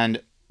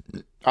 And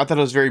I thought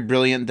it was very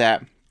brilliant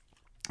that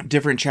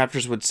different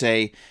chapters would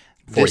say,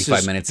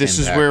 45 minutes This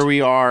impact. is where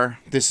we are.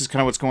 This is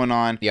kind of what's going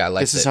on. Yeah, I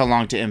like This is that. how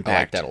long to I like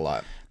impact. that a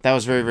lot. That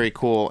was very, very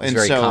cool. It's and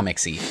very so,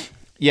 comicsy.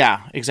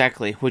 Yeah,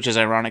 exactly. Which is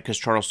ironic because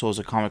Charles Soule is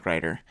a comic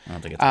writer. I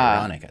don't think it's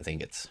ironic. I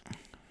think it's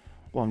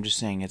Well, I'm just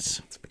saying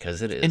it's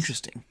because it is.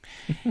 interesting.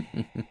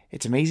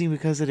 It's amazing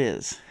because it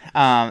is.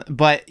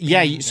 But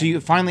yeah, so you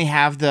finally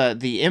have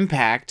the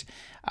impact.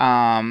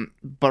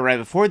 But right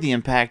before the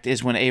impact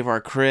is when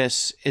Avar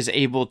Kriss is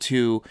able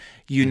to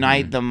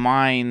unite the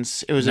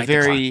minds. It was Unite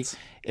the clans.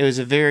 it was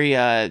a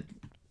very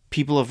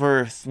people of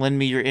Earth, lend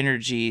me your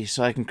energy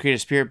so I can create a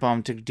spirit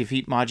bomb to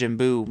defeat Majin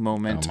Buu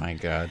moment. Oh my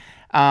god.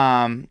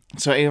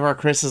 So Avar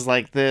Kriss is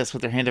like this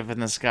with their hand up in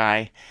the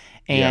sky.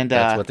 And Yep,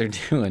 that's what they're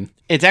doing.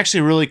 it's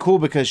actually really cool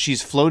because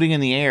she's floating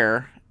in the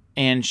air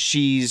and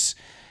she's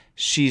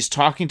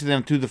talking to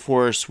them through the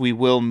force. We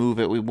will move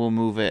it. We will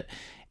move it.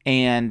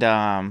 And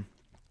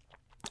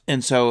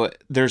so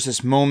there's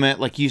this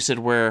moment, like you said,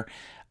 where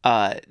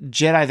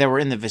Jedi that were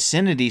in the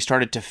vicinity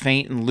started to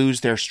faint and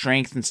lose their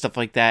strength and stuff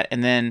like that.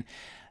 And then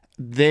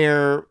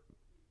their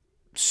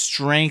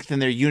strength and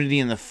their unity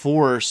in the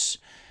force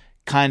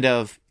kind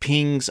of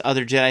pings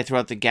other Jedi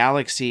throughout the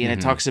galaxy. And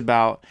it talks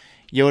about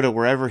Yoda,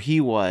 wherever he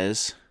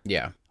was,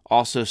 Yeah.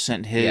 also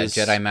sent his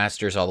Jedi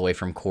Masters all the way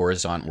from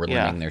Coruscant were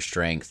Yeah. learning their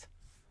strength.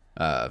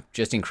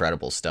 Just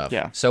incredible stuff.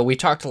 Yeah. So we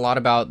talked a lot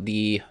about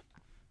the.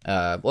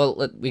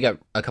 We got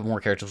a couple more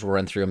characters. We'll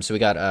run through them. So we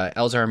got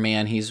Elzar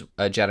Mann. He's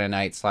a Jedi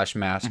Knight /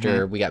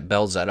 Master. We got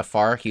Bel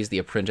Zettifar. He's the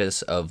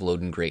apprentice of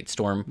Loden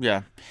Greatstorm.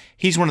 Yeah.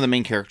 He's one of the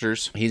main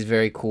characters. He's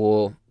very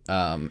cool.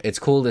 It's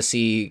cool to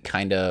see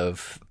kind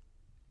of.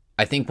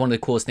 I think one of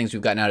the coolest things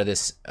we've gotten out of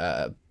this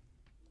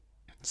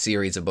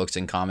series of books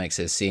and comics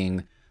is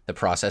seeing the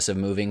process of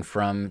moving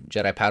from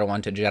Jedi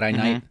Padawan to Jedi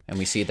Knight, and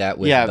we see that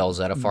with Bel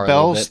Zettifar a little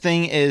Bel's bit.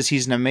 thing is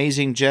he's an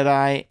amazing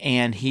Jedi,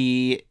 and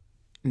he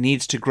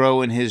needs to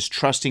grow in his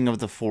trusting of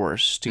the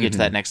Force to get to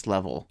that next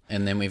level.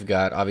 And then we've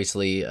got,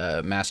 obviously,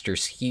 Master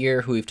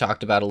Skier, who we've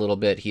talked about a little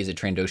bit. He's a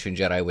Trandoshan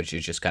Jedi, which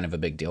is just kind of a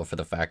big deal for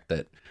the fact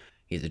that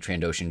he's a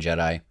Trandoshan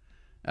Jedi.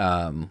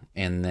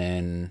 And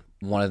then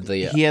one of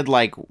the... He had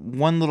like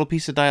one little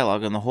piece of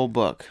dialogue in the whole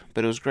book,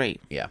 but it was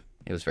great. Yeah,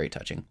 it was very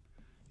touching.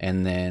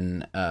 And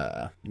then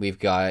we've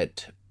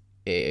got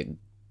a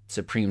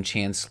Supreme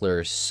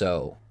Chancellor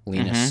So,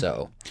 Lena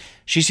So.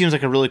 She seems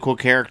like a really cool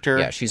character.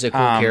 Yeah, she's a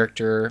cool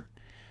character.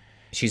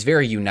 She's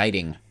very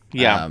uniting.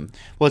 Yeah.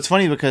 Well, it's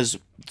funny because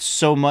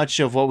so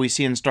much of what we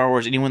see in Star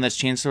Wars, anyone that's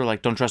Chancellor,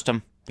 like, don't trust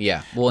him.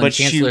 Yeah. Well, and But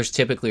Chancellors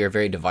typically are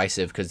very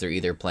divisive because they're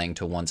either playing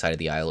to one side of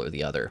the aisle or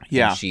the other.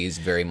 Yeah. And she's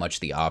very much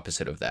the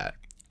opposite of that.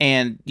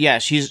 And yeah,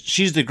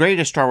 she's the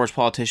greatest Star Wars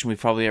politician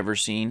we've probably ever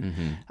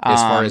seen.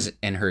 As far as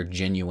in her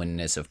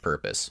genuineness of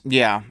purpose.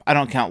 Yeah, I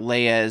don't count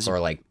Leia as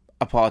Or like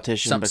a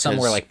politician. because,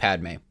 somewhere like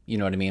Padme. You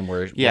know what I mean?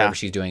 Where whatever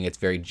she's doing, it's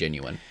very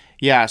genuine.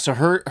 Yeah, so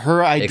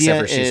her idea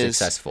Except for she's is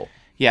successful.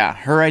 Yeah,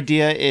 her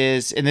idea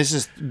is, and this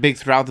is big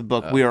throughout the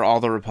book, we are all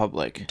the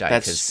Republic.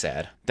 Dyke is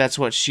sad. That's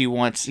what she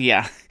wants.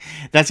 Yeah,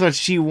 that's what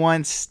she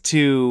wants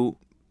to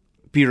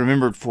be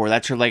remembered for.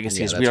 That's her legacy.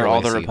 Yeah, Is that's we are her all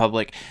the legacy.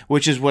 Republic,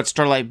 which is what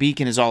Starlight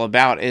Beacon is all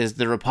about. Is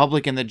the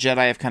Republic and the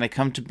Jedi have kind of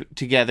come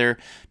together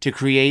to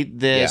create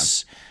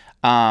this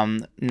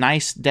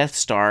nice Death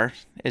Star.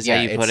 Is how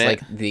you put it's it.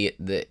 like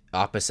the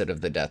opposite of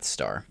the Death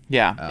Star.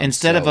 Yeah.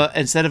 Instead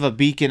of a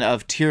beacon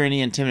of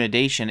tyranny and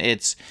intimidation,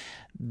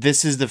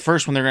 this is the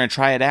first one they're going to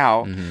try it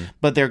out,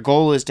 but their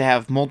goal is to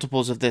have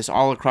multiples of this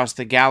all across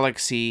the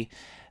galaxy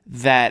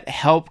that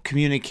help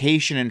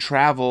communication and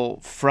travel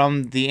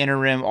from the inner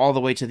rim all the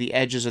way to the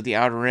edges of the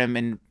outer rim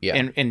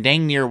and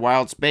dang near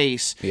wild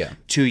space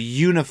to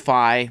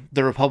unify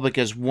the Republic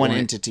as one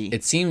entity.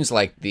 It seems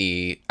like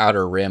the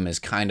Outer Rim is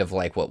kind of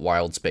like what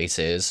Wild Space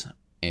is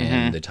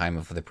in the time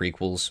of the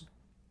prequels.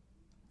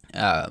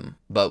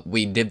 But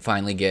we did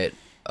finally get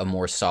a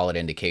more solid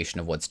indication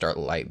of what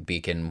Starlight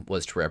Beacon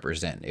was to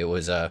represent. It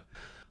was a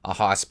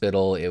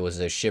hospital. It was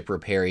a ship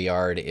repair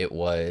yard. It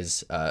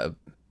was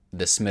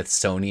the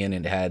Smithsonian.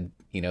 It had,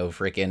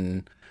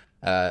 freaking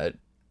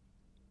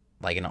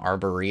like an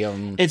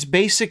arboretum. It's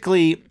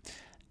basically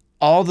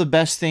all the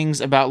best things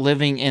about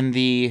living in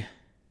the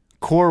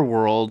core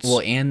worlds.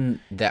 Well, and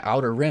the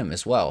Outer Rim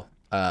as well.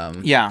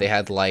 They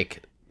had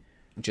like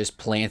just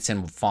plants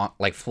and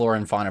flora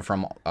and fauna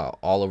from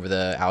all over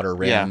the Outer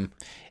Rim. Yeah.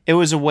 It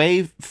was a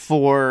way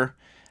for,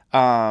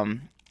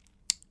 it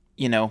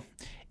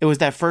was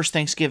that first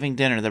Thanksgiving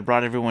dinner that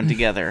brought everyone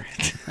together.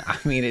 I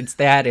mean, it's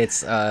that.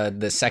 It's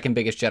the second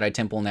biggest Jedi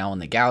temple now in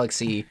the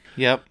galaxy.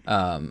 Yep.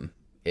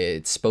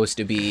 It's supposed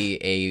to be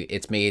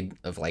it's made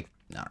of like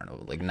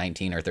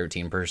 19 or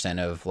 13%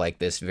 of like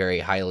this very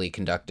highly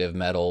conductive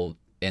metal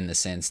in the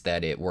sense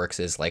that it works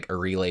as like a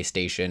relay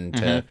station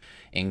to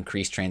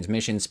increase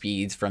transmission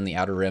speeds from the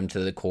Outer Rim to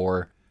the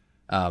core.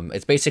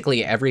 It's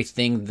basically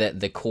everything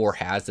that the core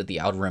has that the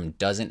Outer Rim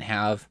doesn't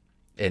have,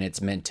 and it's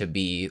meant to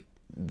be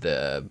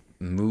the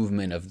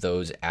movement of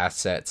those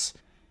assets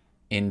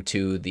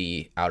into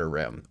the Outer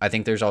Rim. I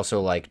think there's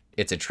also like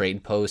it's a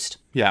trade post.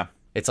 Yeah.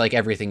 It's like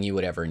everything you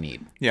would ever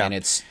need. Yeah. And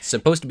it's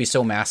supposed to be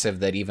so massive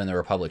that even the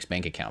Republic's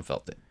bank account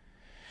felt it.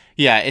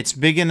 Yeah, it's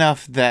big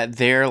enough that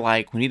they're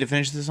like, we need to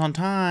finish this on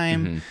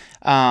time.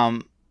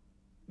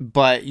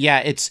 But yeah,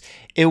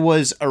 it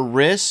was a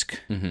risk,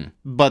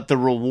 but the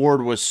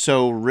reward was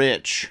so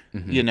rich,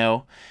 you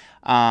know.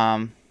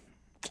 And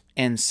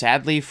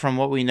sadly, from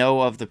what we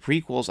know of the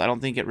prequels, I don't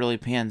think it really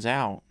pans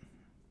out.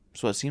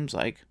 That's what it seems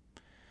like.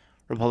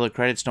 Republic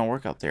credits don't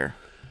work out there.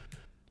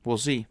 We'll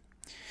see.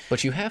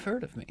 But you have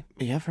heard of me.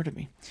 You have heard of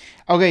me.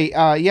 Okay,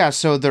 yeah,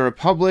 so the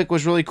Republic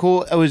was really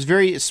cool. It was a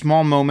very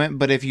small moment,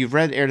 but if you've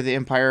read Heir to the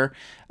Empire,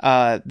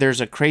 there's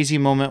a crazy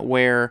moment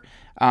where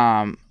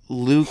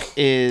Luke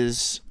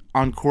is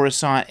on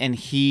Coruscant and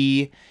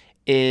he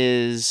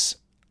is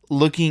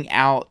looking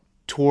out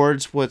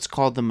towards what's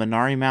called the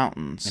Minari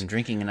Mountains. And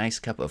drinking a nice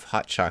cup of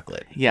hot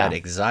chocolate. Yeah. That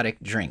exotic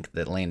drink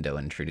that Lando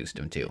introduced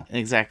him to.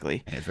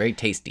 Exactly. And it's very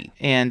tasty.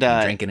 And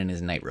drinking in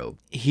his night robe.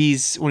 when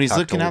he's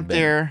looking out Ben.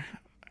 there...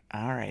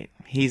 All right.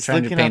 He's Trying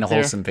to looking paint a out there.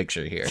 wholesome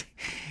picture here.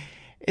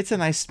 It's a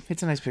nice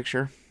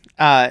picture.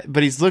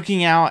 But he's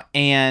looking out,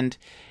 and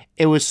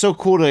it was so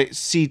cool to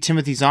see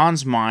Timothy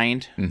Zahn's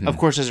mind. Of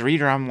course, as a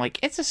reader, I'm like,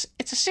 it's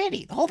a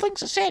city. The whole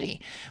thing's a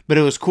city. But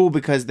it was cool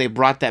because they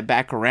brought that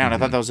back around. I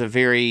thought that was a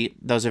very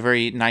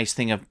nice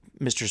thing of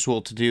Mr.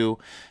 Sewell to do,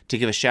 to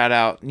give a shout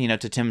out, you know,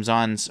 to Tim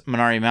Zahn's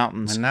Minari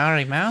Mountains.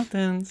 Minari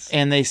Mountains.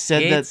 And they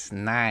said It's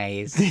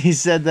nice. he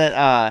said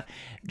that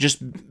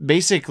just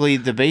basically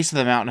the base of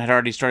the mountain had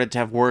already started to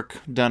have work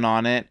done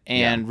on it,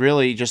 and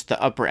really just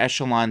the upper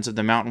echelons of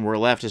the mountain were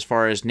left as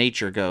far as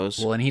nature goes.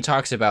 Well, and he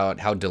talks about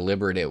how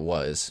deliberate it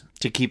was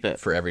to keep it.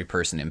 for every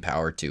person in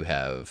power to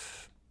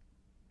have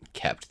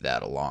kept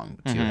that along,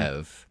 to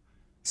have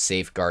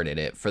safeguarded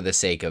it for the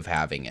sake of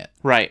having it.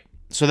 Right.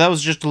 So that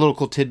was just a little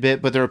cool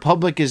tidbit, but the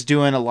Republic is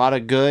doing a lot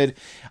of good.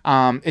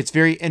 It's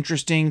very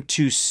interesting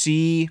to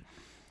see.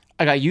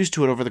 I got used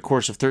to it over the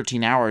course of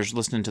 13 hours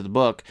listening to the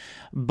book,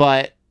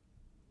 but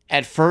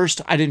at first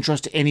I didn't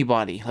trust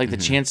anybody. Like the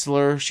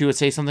Chancellor, she would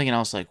say something and I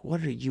was like,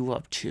 what are you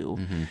up to?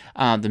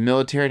 The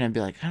military, and I'd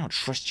be like, I don't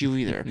trust you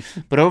either.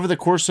 But over the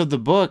course of the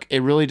book,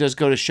 it really does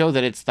go to show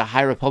that it's the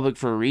High Republic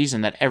for a reason,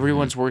 that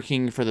everyone's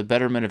working for the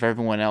betterment of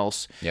everyone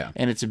else. Yeah.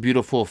 And it's a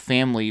beautiful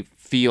family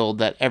feel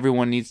that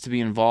everyone needs to be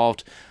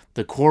involved.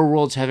 The core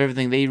worlds have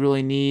everything they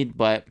really need,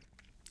 but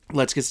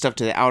let's get stuff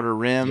to the Outer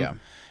Rim. Yeah.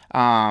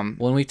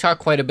 When we talk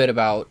quite a bit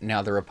about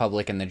now the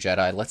Republic and the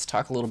Jedi, let's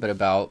talk a little bit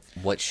about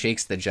what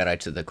shakes the Jedi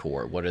to the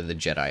core. What are the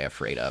Jedi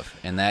afraid of?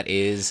 And that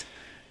is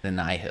the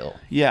Nihil.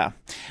 Yeah.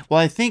 Well,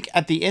 I think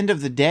at the end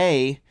of the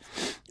day,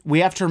 we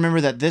have to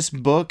remember that this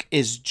book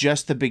is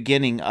just the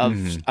beginning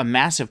of a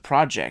massive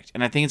project.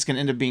 And I think it's going to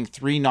end up being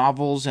 3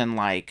 novels and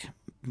like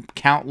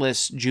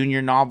countless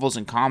junior novels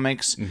and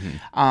comics.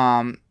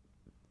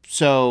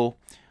 So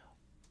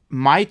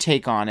my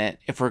take on it,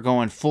 if we're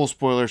going full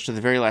spoilers to the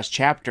very last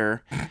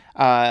chapter,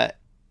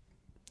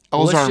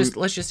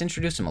 Let's just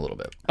introduce him a little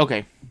bit.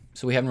 Okay.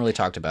 So we haven't really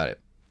talked about it.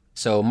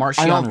 So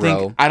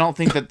Marchion I don't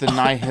think that the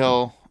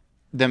Nihil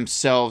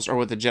themselves are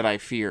what the Jedi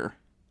fear.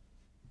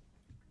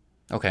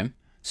 Okay.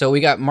 So we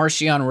got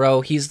Marchion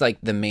Ro. He's like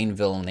the main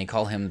villain. They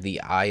call him the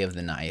Eye of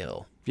the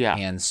Nihil. Yeah.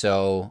 And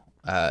so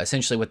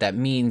essentially what that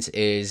means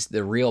is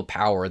the real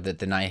power that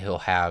the Nihil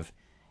have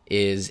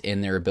is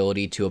in their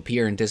ability to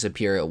appear and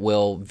disappear at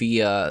will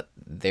via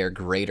their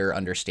greater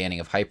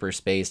understanding of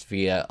hyperspace,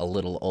 via a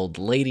little old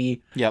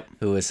lady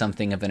who is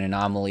something of an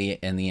anomaly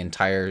in the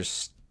entire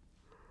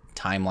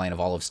timeline of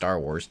all of Star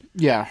Wars.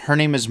 Yeah, her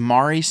name is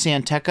Mari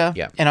Santeca.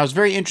 Yeah. And I was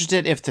very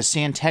interested if the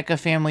Santeca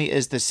family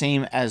is the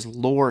same as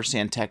Lor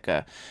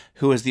Santeca,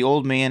 who is the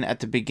old man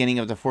at the beginning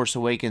of The Force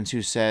Awakens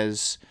who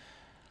says,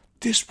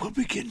 "This will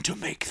begin to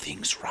make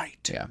things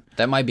right." Yeah,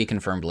 that might be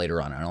confirmed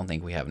later on. I don't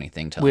think we have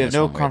anything telling We have us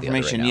no one way or the other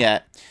confirmation right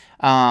yet.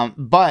 now.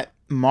 But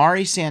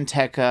Mari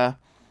Santeca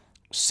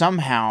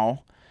somehow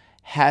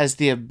has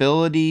the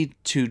ability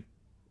to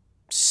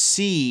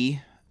see.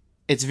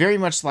 It's very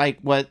much like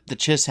what the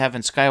Chiss have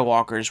in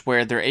Skywalkers, where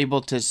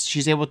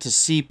she's able to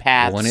see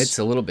paths. When it's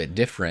a little bit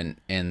different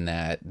in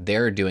that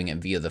they're doing it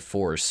via the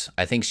Force.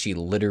 I think she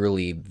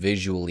literally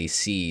visually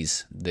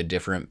sees the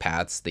different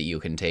paths that you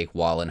can take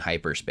while in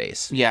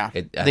hyperspace. Yeah.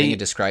 I think it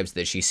describes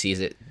that she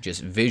sees it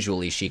just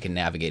visually. She can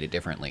navigate it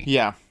differently.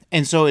 Yeah.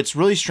 And so it's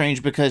really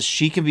strange because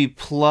she can be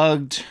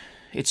plugged.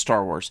 It's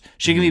Star Wars.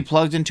 She can be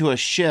plugged into a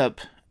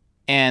ship,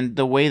 and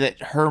the way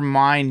that her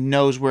mind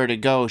knows where to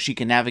go, she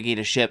can navigate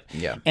a ship.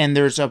 Yeah. And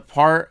there's a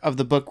part of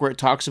the book where it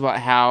talks about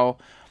how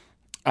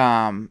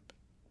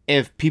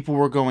if people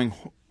were going,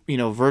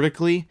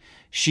 vertically,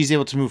 she's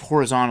able to move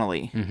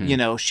horizontally.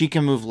 She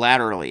can move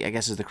laterally, I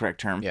guess is the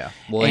correct term. Yeah.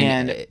 Well,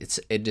 and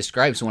it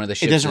describes one of the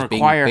ships doesn't as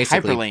being require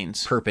basically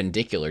hyperlanes.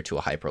 perpendicular to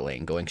a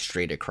hyperlane, going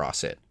straight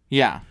across it.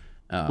 Yeah.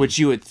 Which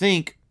you would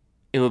think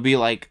it would be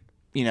like,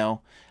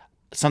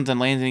 something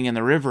landing in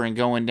the river and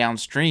going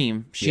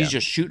downstream. She's Yeah.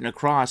 just shooting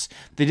across.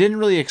 They didn't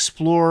really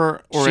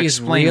explore or She's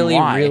explain really,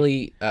 why.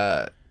 really,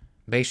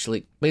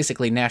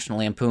 basically National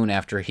Lampoon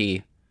after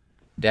he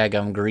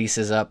daggum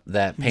greases up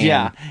that pan,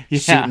 Yeah.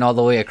 shooting all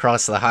the way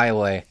across the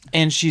highway.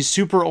 And she's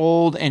super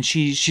old, and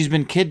she's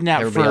been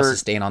kidnapped Everybody else for. is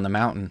staying on the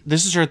mountain.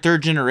 This is her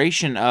third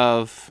generation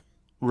of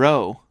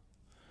Roe,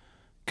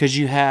 because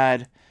you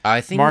had I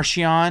think.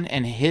 Marchion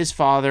and his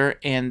father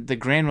and the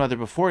grandmother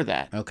before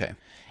that. Okay.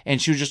 And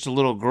she was just a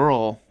little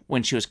girl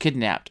when she was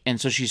kidnapped,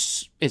 and so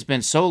it's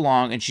been so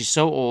long, and she's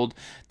so old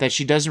that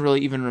she doesn't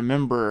really even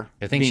remember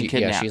I think being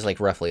kidnapped. she's like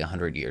roughly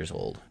 100 years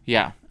old.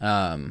 Yeah.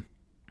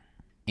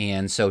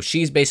 And so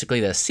she's basically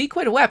the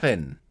secret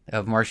weapon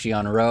of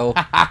Marchion Rowe.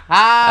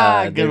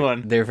 Good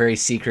one. They're very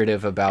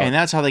secretive about And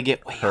that's how they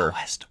get way her. out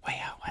west. Way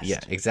out west. Yeah,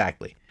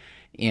 exactly.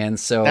 And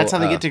so That's how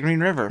they get to Green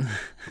River.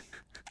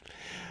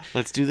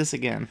 Let's do this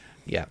again.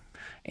 Yeah.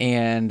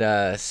 And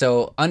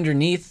so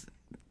underneath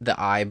the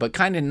eye, but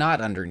kind of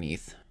not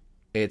underneath,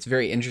 it's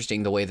very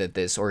interesting the way that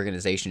this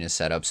organization is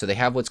set up. So they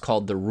have what's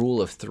called the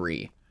Rule of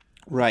Three.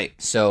 Right.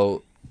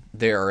 So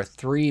there are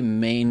three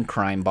main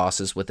crime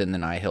bosses within the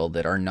Nihil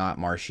that are not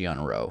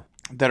Marchion Rowe.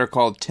 That are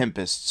called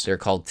Tempests. They're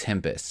called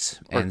Tempests.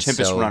 Or And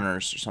Tempest so,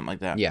 Runners or something like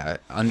that. Yeah,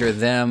 under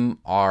them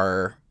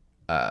are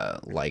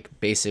like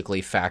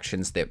basically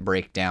factions that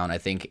break down. I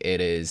think it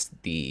is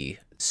the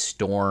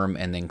Storm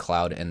and then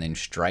Cloud and then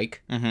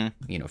Strike.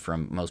 Mm-hmm.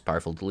 From most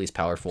powerful to least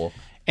powerful.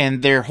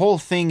 And their whole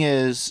thing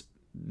is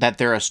that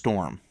they're a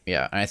storm.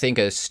 Yeah, and I think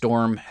a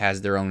Storm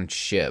has their own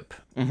ship,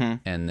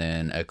 and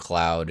then a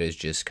Cloud is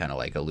just kind of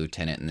like a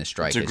lieutenant, and the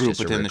Strike It's a is group just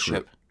within a the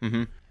recruit.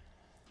 ship.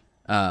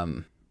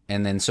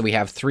 And then so we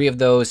have three of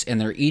those,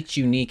 and they're each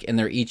unique, in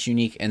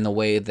the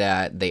way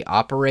that they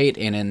operate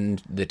and in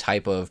the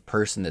type of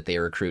person that they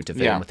recruit to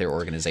fit Yeah. in with their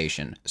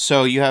organization.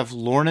 So you have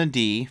Lorna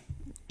D.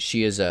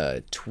 She is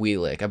a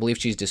Twi'lek. I believe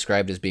she's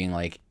described as being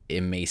like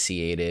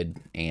emaciated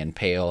and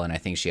pale, and I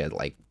think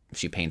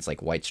she paints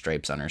like white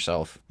stripes on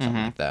herself,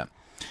 something like that.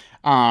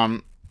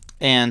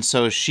 And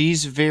so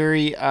she's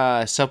very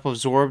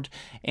self-absorbed,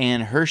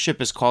 and her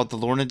ship is called the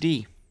Lorna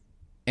D.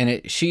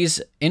 And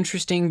she's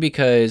interesting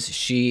because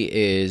she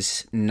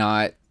is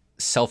not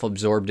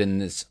self-absorbed in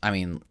this. I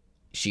mean,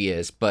 she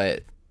is,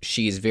 but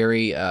she's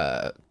very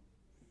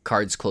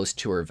cards close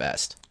to her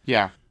vest.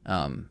 Yeah.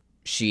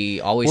 She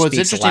always Well, it's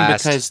speaks interesting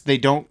last,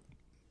 because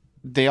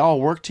they all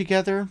work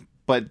together,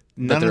 but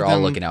none but they're of all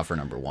them looking out for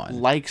number one.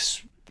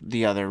 likes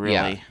the other, really.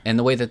 Yeah, and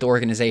the way that the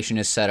organization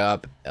is set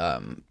up,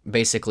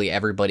 basically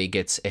everybody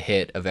gets a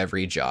hit of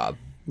every job.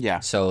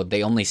 Yeah. So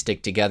they only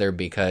stick together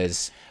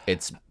because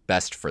it's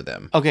best for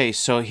them. Okay,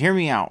 so hear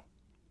me out.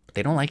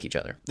 They don't like each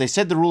other. They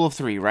said the rule of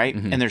three, right?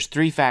 And there's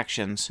three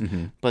factions,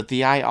 but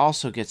the Eye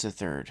also gets a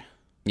third.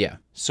 Yeah,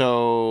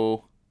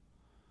 So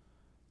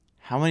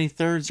how many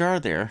thirds are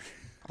there?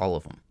 all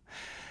of them.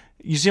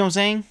 You see what I'm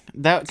saying?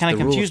 That kind of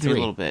The rule confused me a three,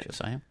 little bit.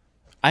 Josiah.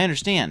 I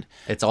understand,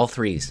 It's all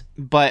threes.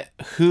 but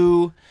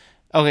who?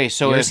 Okay,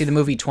 so You ever if see the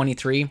movie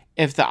 23?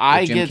 if the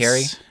Eye Jim gets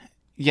Carrey?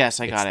 yes,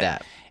 I got It's it.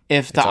 that.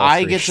 If the all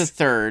Eye threes. gets a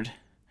third,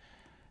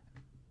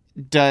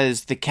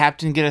 does the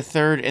captain get a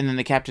third, and then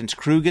the captain's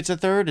crew gets a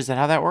third? Is that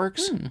how that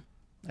works?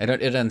 It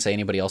doesn't say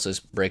anybody else's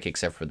break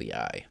except for the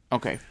Eye,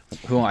 Okay,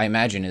 who I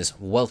imagine is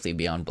wealthy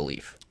beyond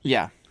belief.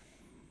 yeah.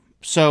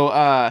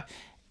 So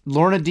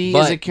Lorna D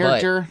is a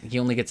character. But he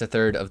only gets a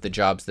third of the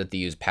jobs that they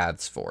use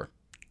paths for.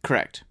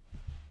 Correct.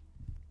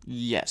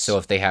 Yes. So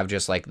if they have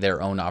just like their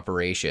own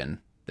operation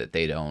that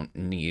they don't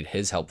need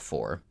his help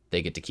for,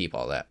 they get to keep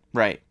all that.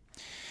 right.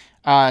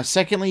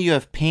 Secondly, you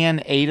have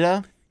Pan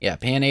Ada. Yeah,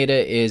 Pan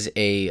Ada is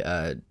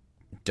a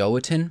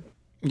Doatan,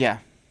 Yeah.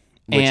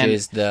 which And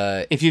is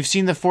the if you've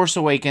seen The Force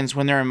Awakens,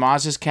 when they're in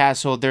Maz's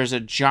castle, there's a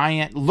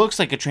giant, looks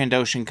like a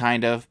Trandoshan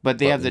kind of, but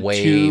they have the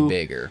way two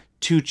bigger.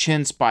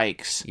 chin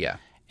spikes. Yeah,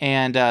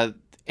 And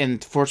in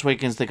Force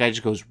Awakens, the guy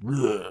just goes,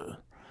 "Ruh."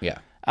 yeah.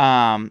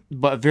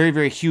 But very,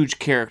 very huge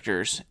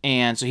characters.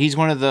 And so he's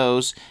one of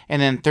those.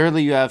 And then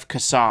thirdly, you have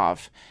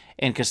Kassav.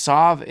 And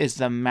Kassav is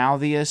the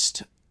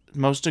mouthiest,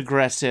 most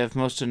aggressive,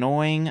 most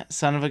annoying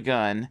son of a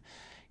gun.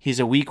 He's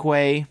a weak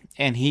way,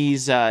 and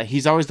he's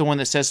always the one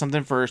that says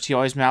something first. He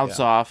always mouths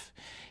off.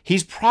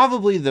 He's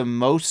probably the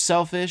most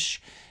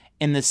selfish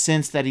in the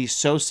sense that he's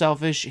so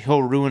selfish,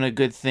 he'll ruin a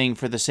good thing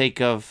for the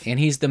sake of... And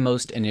he's the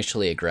most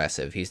initially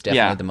aggressive. He's definitely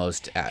Yeah. the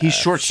most. He's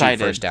short-sighted.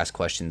 shoot first, ask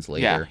questions Yeah,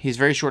 later. he's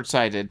very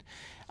short-sighted.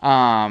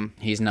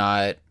 He's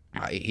not.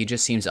 He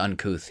just seems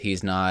uncouth.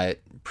 He's not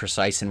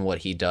precise in what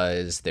he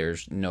does.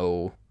 There's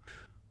no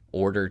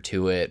order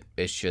to it.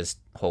 It's just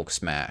Hulk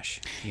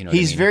smash. You know what I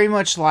He's mean? very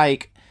much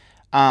like...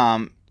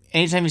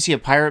 anytime you see a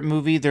pirate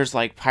movie, there's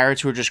like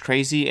pirates who are just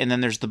crazy, and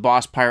then there's the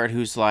boss pirate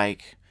who's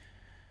like,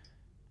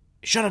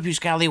 shut up, you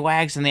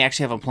scallywags, and they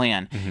actually have a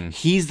plan.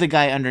 He's the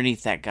guy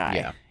underneath that guy.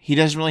 Yeah. He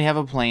doesn't really have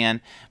a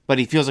plan, but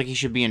he feels like he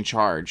should be in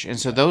charge. And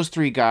so those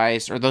three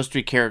guys, or those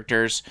three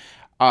characters,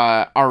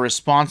 are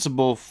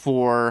responsible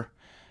for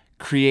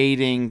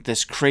creating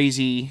this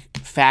crazy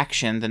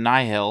faction, the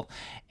Nihil.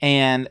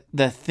 And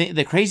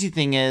the crazy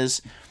thing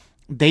is,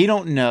 they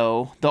don't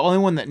know. The only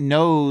one that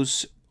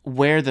knows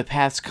where the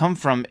paths come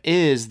from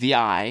is the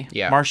Eye,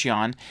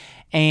 Marchion.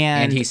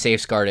 And he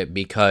safeguarded it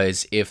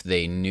because if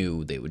they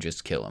knew, they would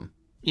just kill him.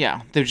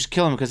 Yeah, they would just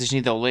kill him because they just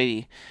need the old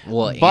lady.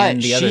 Well, but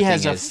and the other she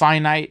has thing a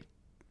finite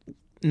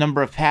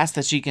number of paths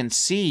that she can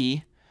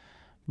see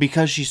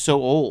because she's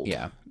so old.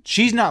 Yeah.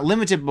 She's not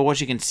limited by what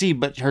she can see,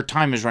 but her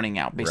time is running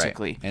out,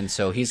 basically. Right. And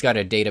so he's got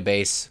a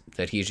database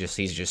that he's just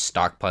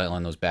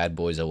stockpiling those bad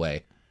boys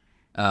away.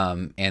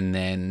 And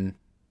then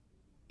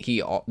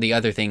the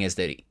other thing is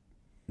that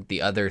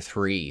the other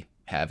three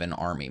have an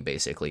army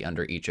basically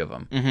under each of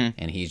them,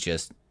 and he's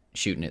just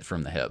shooting it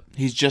from the hip.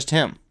 He's just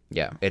him.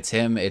 Yeah, it's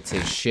him. It's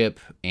his ship,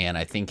 and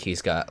I think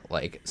he's got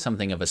like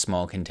something of a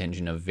small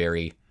contingent of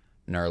very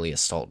gnarly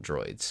assault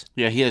droids.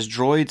 Yeah, he has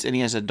droids, and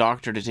he has a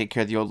doctor to take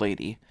care of the old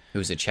lady,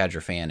 who's a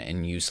Chadra fan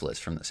and useless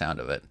from the sound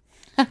of it.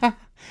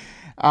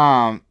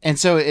 And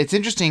so it's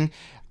interesting.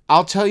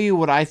 I'll tell you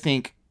what I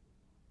think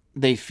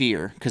they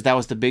fear, because that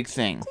was the big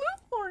thing.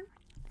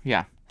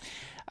 Yeah.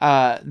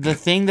 The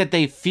thing that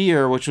they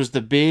fear, which was the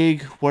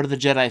big, what do the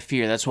Jedi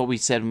fear? That's what we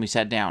said when we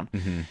sat down.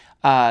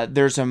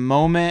 There's a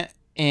moment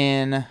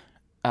in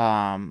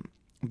the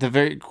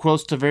very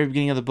close to the very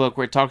beginning of the book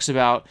where it talks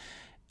about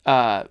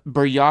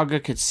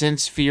Buryaga could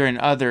sense fear in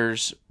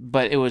others,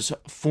 but it was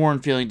foreign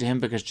feeling to him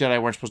because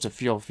Jedi weren't supposed to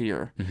feel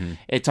fear.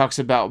 It talks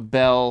about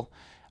Bell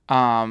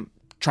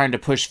trying to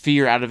push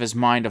fear out of his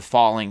mind of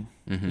falling,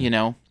 you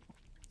know?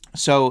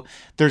 So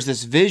there's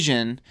this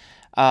vision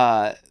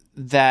that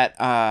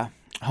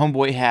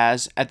Homeboy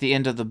has at the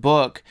end of the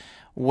book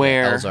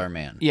where... Elzar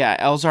Man.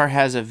 Yeah, Elzar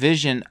has a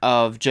vision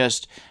of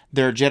just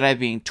their Jedi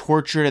being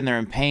tortured and they're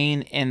in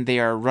pain and they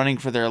are running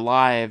for their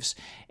lives.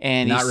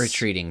 And not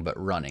retreating,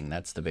 but running.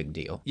 That's the big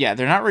deal. Yeah,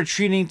 they're not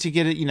retreating to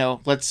get it,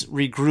 let's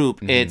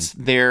regroup. It's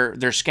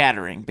they're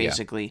scattering,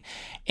 basically.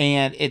 Yeah.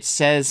 And it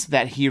says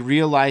that he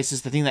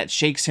realizes the thing that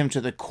shakes him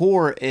to the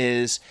core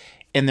is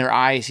in their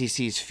eyes he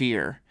sees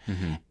fear.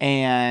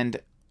 And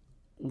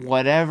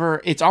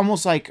whatever, it's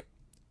almost like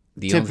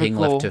the typical, only thing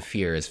left to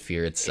fear is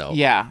fear itself.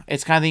 Yeah,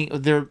 it's kind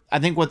of I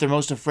think what they're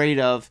most afraid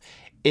of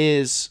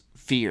is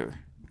fear.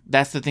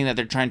 That's the thing that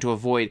they're trying to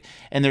avoid.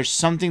 And there's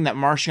something that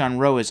Marchion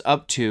Ro is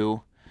up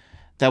to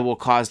that will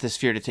cause this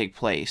fear to take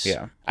place.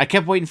 Yeah. I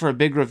kept waiting for a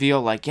big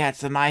reveal like, yeah,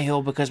 it's the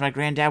Nihil because my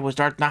granddad was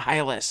Darth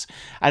Nihilus.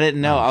 I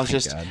didn't know.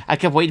 I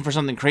kept waiting for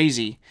something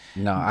crazy.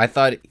 No, I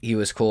thought he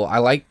was cool. I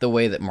liked the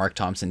way that Mark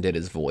Thompson did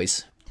his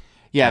voice.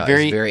 Yeah,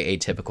 very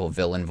atypical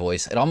villain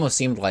voice. It almost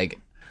seemed like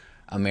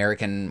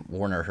American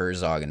Werner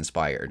Herzog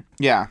inspired.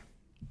 Yeah.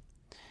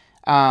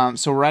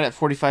 So we're right at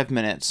 45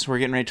 minutes. We're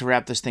getting ready to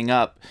wrap this thing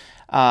up.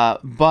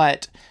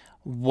 But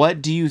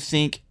what do you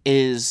think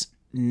is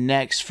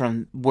next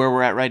from where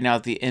we're at right now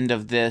at the end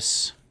of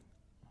this?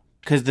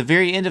 Because the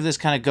very end of this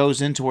kind of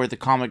goes into where the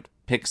comic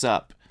picks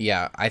up.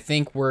 Yeah, I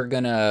think we're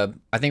gonna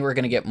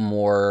get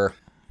more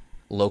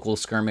local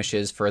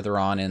skirmishes further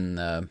on in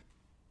the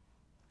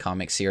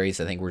comic series.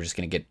 I think we're just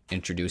gonna get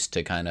introduced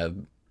to kind of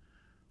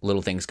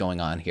little things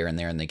going on here and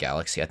there in the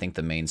galaxy. I think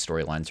the main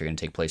storylines are going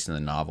to take place in the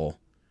novel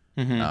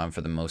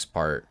for the most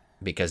part,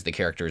 because the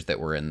characters that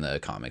were in the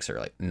comics are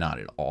like not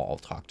at all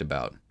talked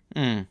about.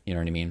 You know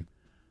what I mean?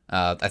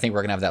 I think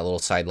we're going to have that little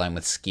sideline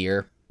with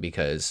Skier,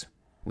 because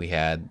we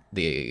had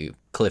the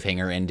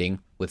cliffhanger ending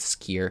with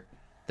Skier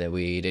that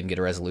we didn't get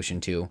a resolution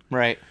to.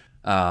 Right.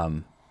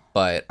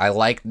 But I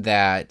like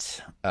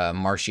that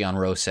Marchion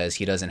Ro says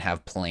he doesn't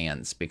have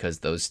plans because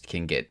those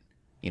can get,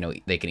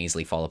 they can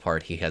easily fall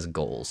apart. He has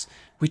goals,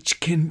 which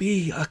can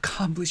be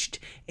accomplished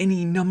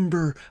any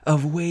number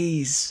of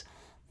ways.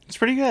 It's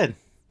pretty good.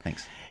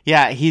 Thanks.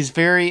 Yeah, he's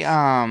very,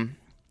 I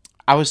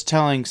was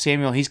telling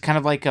Samuel, he's kind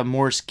of like a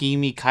more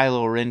schemy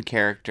Kylo Ren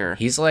character.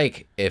 He's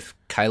like if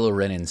Kylo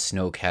Ren and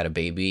Snoke had a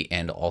baby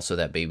and also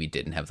that baby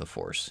didn't have the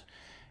Force.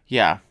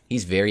 Yeah.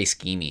 He's very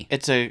schemy.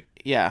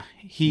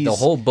 He's... The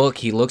whole book,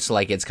 he looks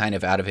like it's kind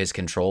of out of his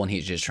control and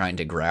he's just trying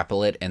to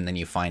grapple it, and then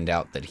you find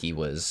out that he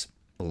was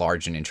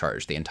large and in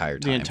charge the entire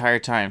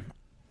time.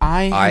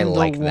 I am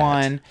the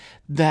one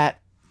that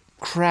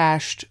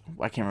crashed.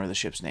 I can't remember the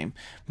ship's name,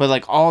 but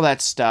like all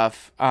that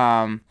stuff.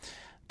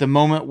 The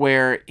moment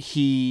where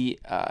he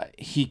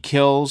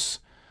kills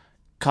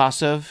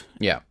Kassav,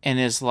 and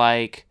is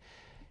like,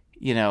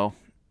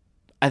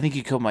 I think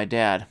you killed my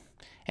dad,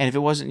 and if it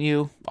wasn't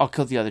you, I'll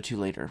kill the other two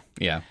later.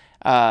 Yeah.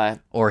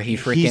 Or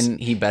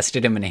he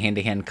bested him in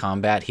hand-to-hand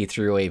combat. He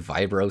threw a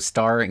vibro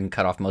star and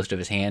cut off most of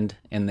his hand.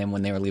 And then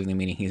when they were leaving the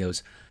meeting, he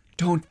goes,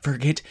 "Don't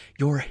forget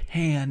your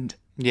hand."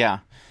 Yeah.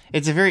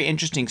 It's a very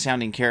interesting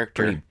sounding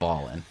character. Pretty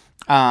ballin'.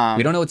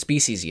 We don't know what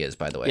species he is,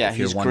 by the way. Yeah, if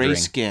you're he's wondering.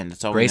 gray-skinned.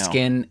 That's all we know. Gray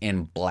skin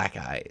and black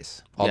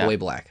eyes. All the way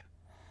black.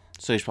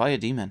 So he's probably a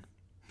demon.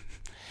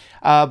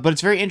 But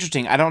it's very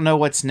interesting. I don't know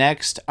what's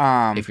next.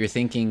 If you're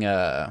thinking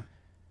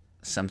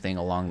something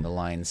along the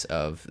lines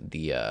of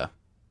the...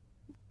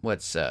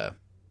 what's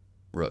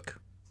Rook?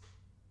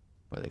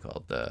 What are they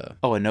called? A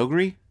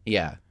Nogri?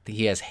 Yeah,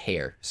 he has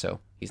hair, so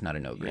he's not a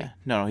Nogri. Yeah.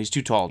 No, he's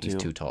too tall, too. He's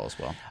too tall as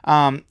well.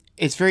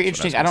 It's very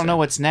interesting. I don't know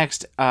what's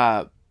next.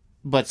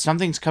 but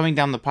something's coming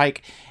down the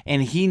pike,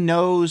 and he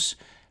knows.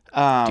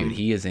 Dude,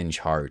 he is in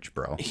charge,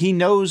 bro. He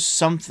knows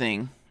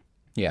something.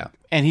 Yeah.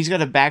 And he's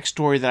got a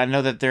backstory that I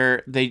know that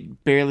they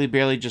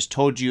barely just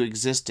told you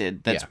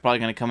existed. That's probably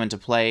going to come into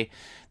play.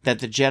 That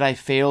the Jedi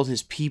failed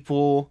his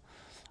people,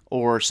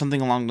 or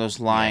something along those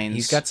lines. Yeah,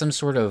 he's got some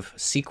sort of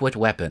secret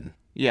weapon.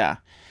 Yeah.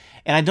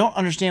 And I don't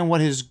understand what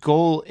his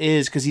goal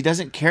is, because he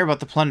doesn't care about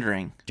the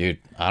plundering. Dude,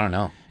 I don't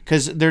know.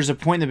 Because there's a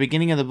point in the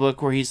beginning of the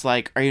book where he's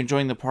like, "Are you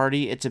enjoying the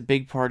party? It's a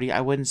big party." I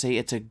wouldn't say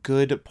it's a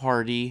good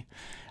party.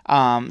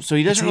 So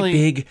he doesn't really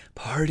big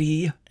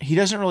party. He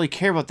doesn't really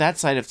care about that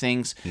side of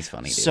things. He's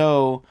funny, dude.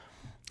 So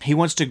he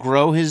wants to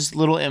grow his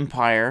little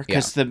empire,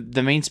 because the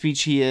main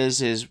speech he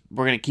is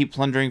we're going to keep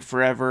plundering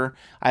forever.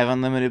 I have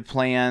unlimited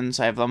plans.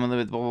 I have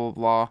unlimited blah,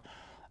 blah,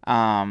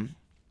 blah.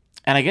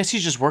 And I guess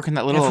he's just working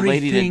that little old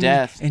lady to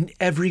death. And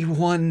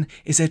everyone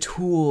is a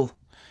tool.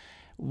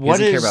 He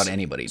doesn't care about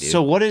anybody, dude.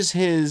 So what is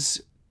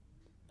his...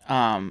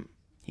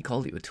 He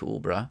called you a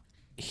tool, bruh.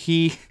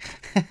 He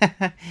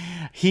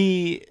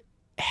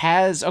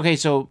has... Okay,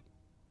 so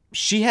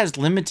she has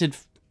limited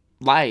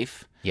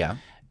life. Yeah.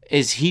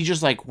 Is he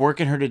just like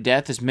working her to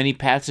death, as many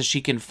paths as she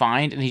can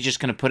find, and he's just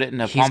going to put it in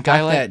a Palm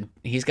Pilot?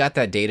 He's got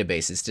that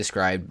database. It's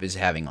described as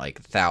having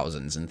like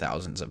thousands and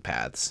thousands of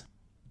paths.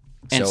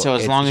 And so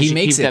as long as he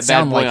makes keep it that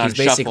sound bad boy like on he's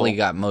basically shuffle,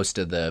 got most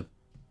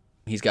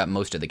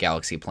of the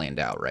galaxy planned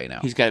out right now.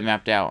 he's got it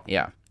mapped out.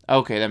 Yeah.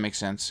 Okay, that makes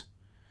sense.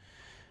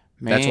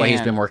 That's why he's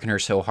Man. been working her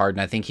so hard,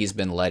 and I think he's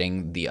been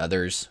letting the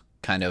others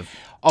kind of.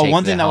 Oh, take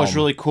one the thing that was helm.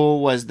 really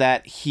cool was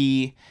that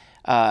he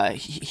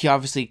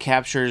obviously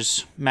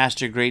captures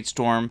Master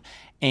Greatstorm,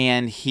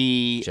 and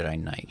he Jedi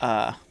Knight.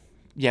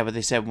 yeah, but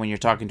they said when you're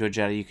talking to a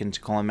Jedi, you can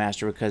call him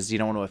Master, because you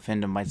don't want to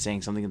offend him by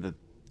saying something that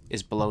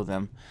is below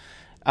them.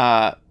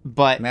 But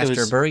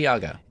Master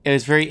Buryaga. it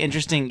was very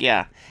interesting.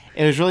 Yeah,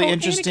 it was really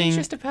interesting. Anakin's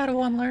just a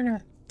Padawan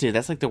learner. Dude,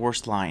 that's like the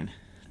worst line.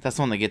 That's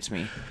the one that gets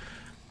me.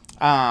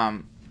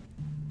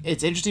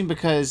 It's interesting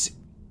because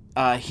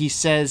he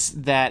says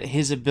that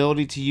his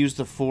ability to use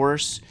the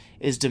Force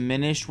is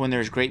diminished when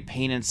there's great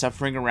pain and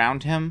suffering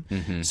around him.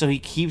 Mm-hmm. So he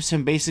keeps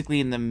him basically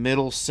in the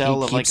middle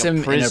cell of like a prison.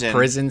 He keeps him in a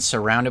prison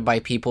surrounded by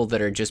people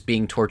that are just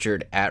being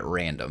tortured at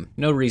random.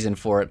 No reason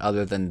for it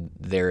other than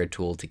they're a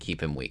tool to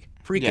keep him weak.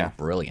 Freaking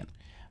brilliant.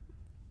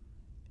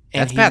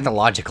 That's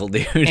pathological,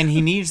 dude. And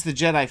he needs the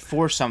Jedi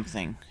for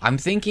something. I'm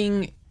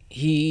thinking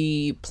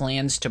he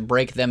plans to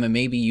break them and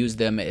maybe use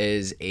them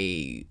as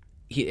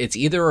it's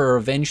either a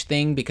revenge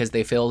thing because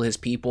they failed his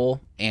people,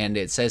 and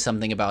it says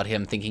something about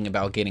him thinking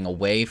about getting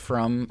away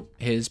from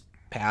his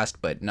past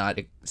but not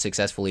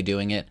successfully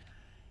doing it.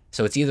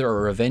 So it's either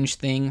a revenge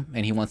thing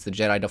and he wants the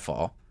Jedi to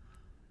fall,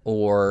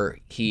 or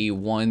he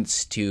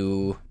wants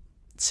to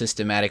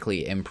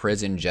systematically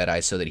imprison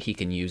Jedi so that he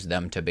can use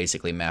them to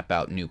basically map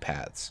out new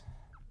paths.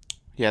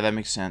 Yeah, that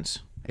makes sense.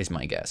 Is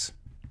my guess.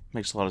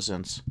 Makes a lot of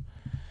sense.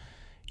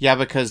 Yeah,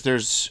 because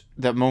there's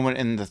that moment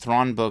in the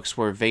Thrawn books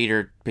where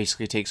Vader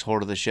basically takes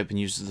hold of the ship and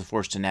uses the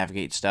Force to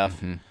navigate stuff.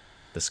 Mm-hmm.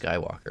 The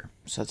Skywalker.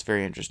 So that's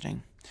very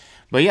interesting.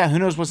 But yeah, who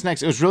knows what's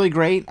next? It was really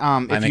great.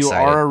 If you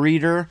excited. are a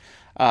reader,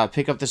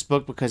 pick up this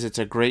book because it's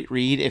a great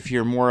read. If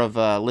you're more of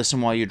a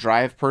listen while you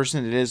drive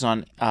person, it is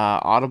on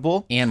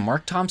Audible. And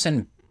Mark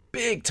Thompson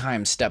big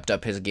time stepped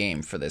up his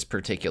game for this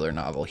particular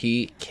novel.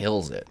 He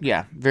kills it.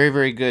 Yeah, very,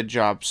 very good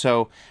job.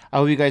 So I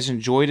hope you guys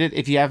enjoyed it.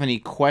 If you have any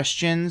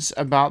questions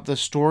about the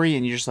story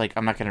and you're just like,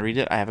 I'm not going to read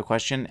it, I have a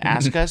question,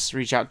 ask us.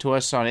 Reach out to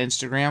us on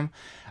Instagram.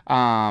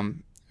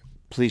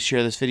 Please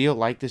share this video,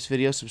 like this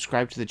video,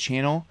 subscribe to the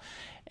channel,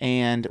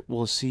 and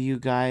we'll see you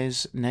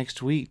guys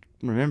next week.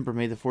 Remember,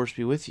 may the Force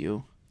be with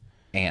you.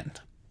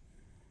 And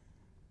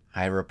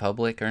High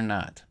Republic or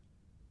not,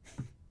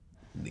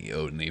 the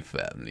only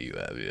family you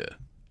have here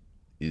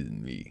is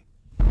me.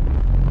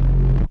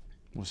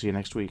 We'll see you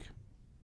next week.